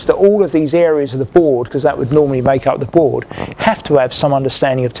saying is that all of these areas of the board, because that would normally make up the board, have to have some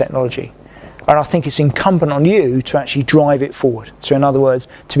understanding of technology. And I think it's incumbent on you to actually drive it forward. So in other words,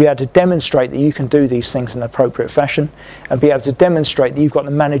 to be able to demonstrate that you can do these things in an appropriate fashion and be able to demonstrate that you've got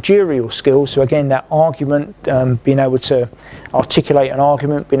the managerial skills. So again, that argument, being able to articulate an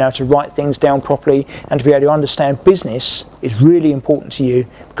argument, being able to write things down properly, and to be able to understand business is really important to you,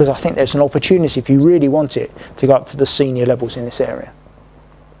 because I think there's an opportunity, if you really want it, to go up to the senior levels in this area.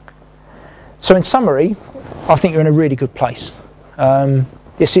 So in summary, I think you're in a really good place.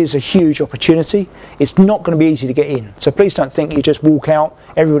 This is a huge opportunity. It's not going to be easy to get in. So please don't think you just walk out,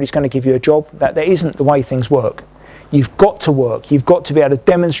 everybody's going to give you a job. That isn't the way things work. You've got to work. You've got to be able to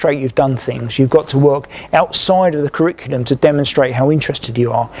demonstrate you've done things. You've got to work outside of the curriculum to demonstrate how interested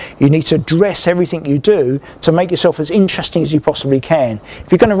you are. You need to address everything you do to make yourself as interesting as you possibly can.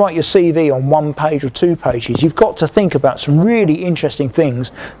 If you're going to write your CV on 1 page or 2 pages, you've got to think about some really interesting things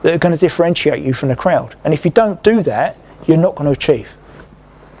that are going to differentiate you from the crowd. And if you don't do that, you're not going to achieve.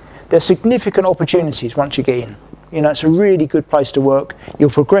 There's significant opportunities once you get in. You know, it's a really good place to work. You'll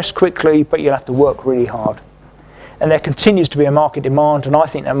progress quickly, but you'll have to work really hard. And there continues to be a market demand, and I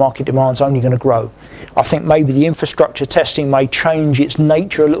think that market demand is only going to grow. I think maybe the infrastructure testing may change its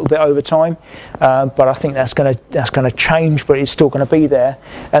nature a little bit over time, but I think that's going to change, but it's still going to be there.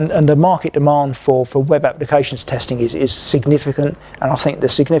 And the market demand for web applications testing is significant, and I think the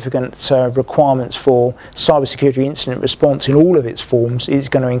significant requirements for cybersecurity incident response in all of its forms is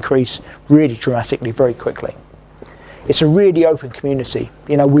going to increase really dramatically very quickly. It's a really open community.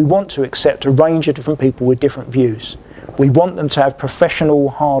 You know, we want to accept a range of different people with different views. We want them to have professional,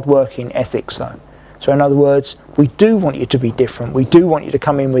 hard-working ethics, though. So in other words, we do want you to be different. We do want you to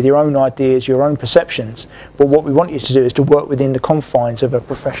come in with your own ideas, your own perceptions. But what we want you to do is to work within the confines of a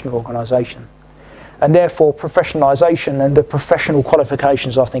professional organisation. And therefore, professionalisation and the professional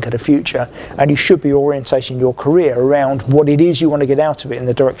qualifications, I think, are the future. And you should be orientating your career around what it is you want to get out of it in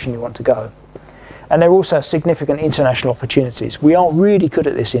the direction you want to go. And there are also significant international opportunities. We are really good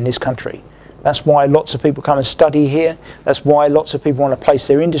at this in this country. That's why lots of people come and study here. That's why lots of people want to place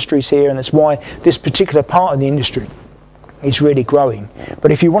their industries here. And that's why this particular part of the industry is really growing.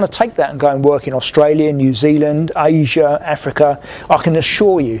 But if you want to take that and go and work in Australia, New Zealand, Asia, Africa, I can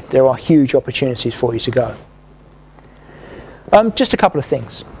assure you there are huge opportunities for you to go. Just a couple of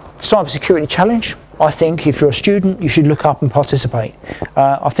things. Cybersecurity challenge. I think if you're a student, you should look up and participate.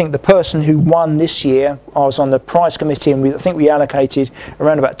 I think the person who won this year, I was on the prize committee, and I think we allocated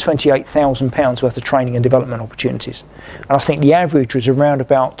around about £28,000 worth of training and development opportunities. And I think the average was around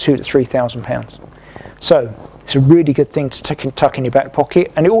about £2,000 to £3,000. So It's a really good thing to tuck in your back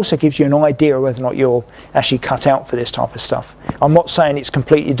pocket, and it also gives you an idea of whether or not you're actually cut out for this type of stuff. I'm not saying it's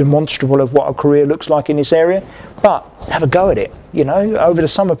completely demonstrable of what a career looks like in this area, but have a go at it. You know, over the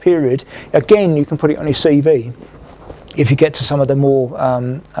summer period, again, you can put it on your CV if you get to some of the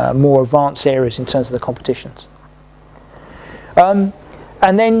more advanced areas in terms of the competitions. And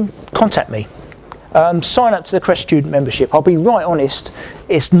then contact me. Sign up to the CREST student membership. I'll be right honest,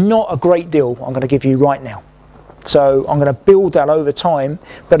 it's not a great deal I'm going to give you right now. So I'm going to build that over time,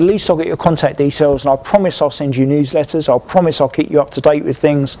 but at least I'll get your contact details, and I promise I'll send you newsletters. I'll promise I'll keep you up to date with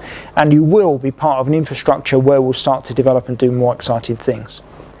things, and you will be part of an infrastructure where we'll start to develop and do more exciting things.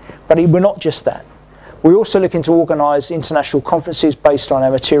 But we're not just that. We're also looking to organise international conferences based on our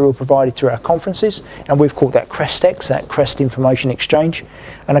material provided through our conferences, and we've called that CRESTEX, that CREST Information Exchange.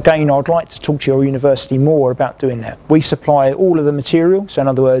 And again, I'd like to talk to your university more about doing that. We supply all of the material, so in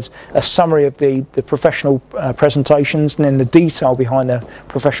other words, a summary of the professional presentations, and then the detail behind the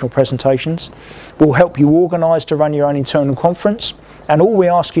professional presentations. We'll help you organise to run your own internal conference, and all we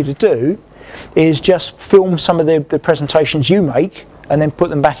ask you to do is just film some of the presentations you make and then put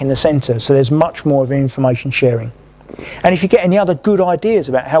them back in the centre, so there's much more of information sharing. And if you get any other good ideas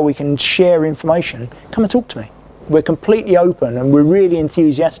about how we can share information, come and talk to me. We're completely open, and we're really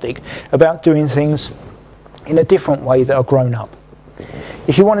enthusiastic about doing things in a different way that are grown up.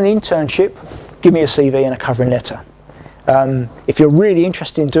 If you want an internship, give me a CV and a covering letter. If you're really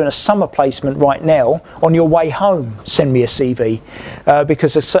interested in doing a summer placement right now, on your way home, send me a CV.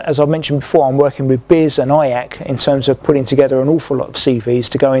 Because as I mentioned before, I'm working with BIS and IAC in terms of putting together an awful lot of CVs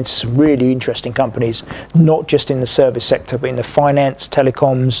to go into some really interesting companies, not just in the service sector, but in the finance,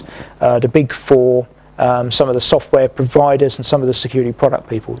 telecoms, the big four, some of the software providers, and some of the security product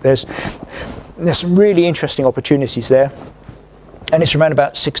people. There's some really interesting opportunities there, and it's around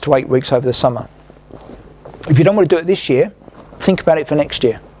about 6 to 8 weeks over the summer. If you don't want to do it this year, think about it for next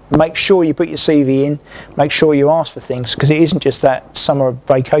year. Make sure you put your CV in, make sure you ask for things, because it isn't just that summer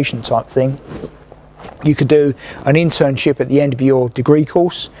vacation type thing. You could do an internship at the end of your degree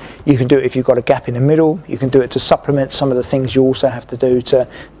course. You can do it if you've got a gap in the middle. You can do it to supplement some of the things you also have to do to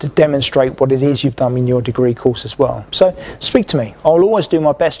demonstrate what it is you've done in your degree course as well. So speak to me. I'll always do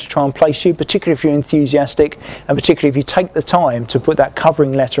my best to try and place you, particularly if you're enthusiastic, and particularly if you take the time to put that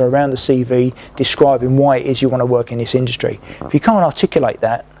covering letter around the CV describing why it is you want to work in this industry. If you can't articulate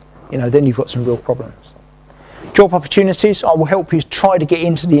that, you know, then you've got some real problems. Job opportunities, I will help you try to get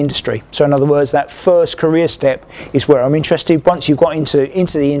into the industry. So in other words, that first career step is where I'm interested. Once you've got into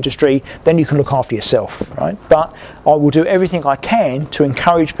the industry, then you can look after yourself, right? But I will do everything I can to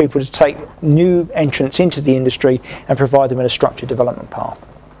encourage people to take new entrants into the industry and provide them with a structured development path.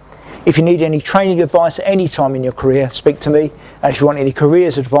 If you need any training advice at any time in your career, speak to me. And if you want any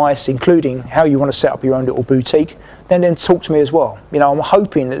careers advice, including how you want to set up your own little boutique, then talk to me as well. You know, I'm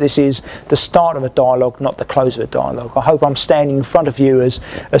hoping that this is the start of a dialogue, not the close of a dialogue. I hope I'm standing in front of you as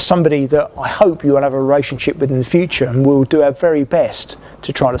somebody that I hope you will have a relationship with in the future, and we'll do our very best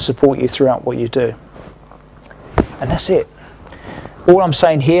to try to support you throughout what you do. And that's it. All I'm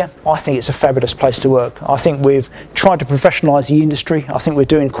saying here, I think it's a fabulous place to work. I think we've tried to professionalise the industry. I think we're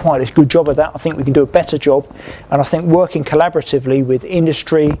doing quite a good job of that. I think we can do a better job. And I think working collaboratively with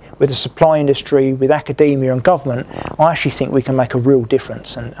industry, with the supply industry, with academia and government, I actually think we can make a real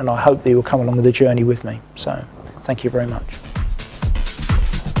difference. And I hope that you'll come along the journey with me. So thank you very much.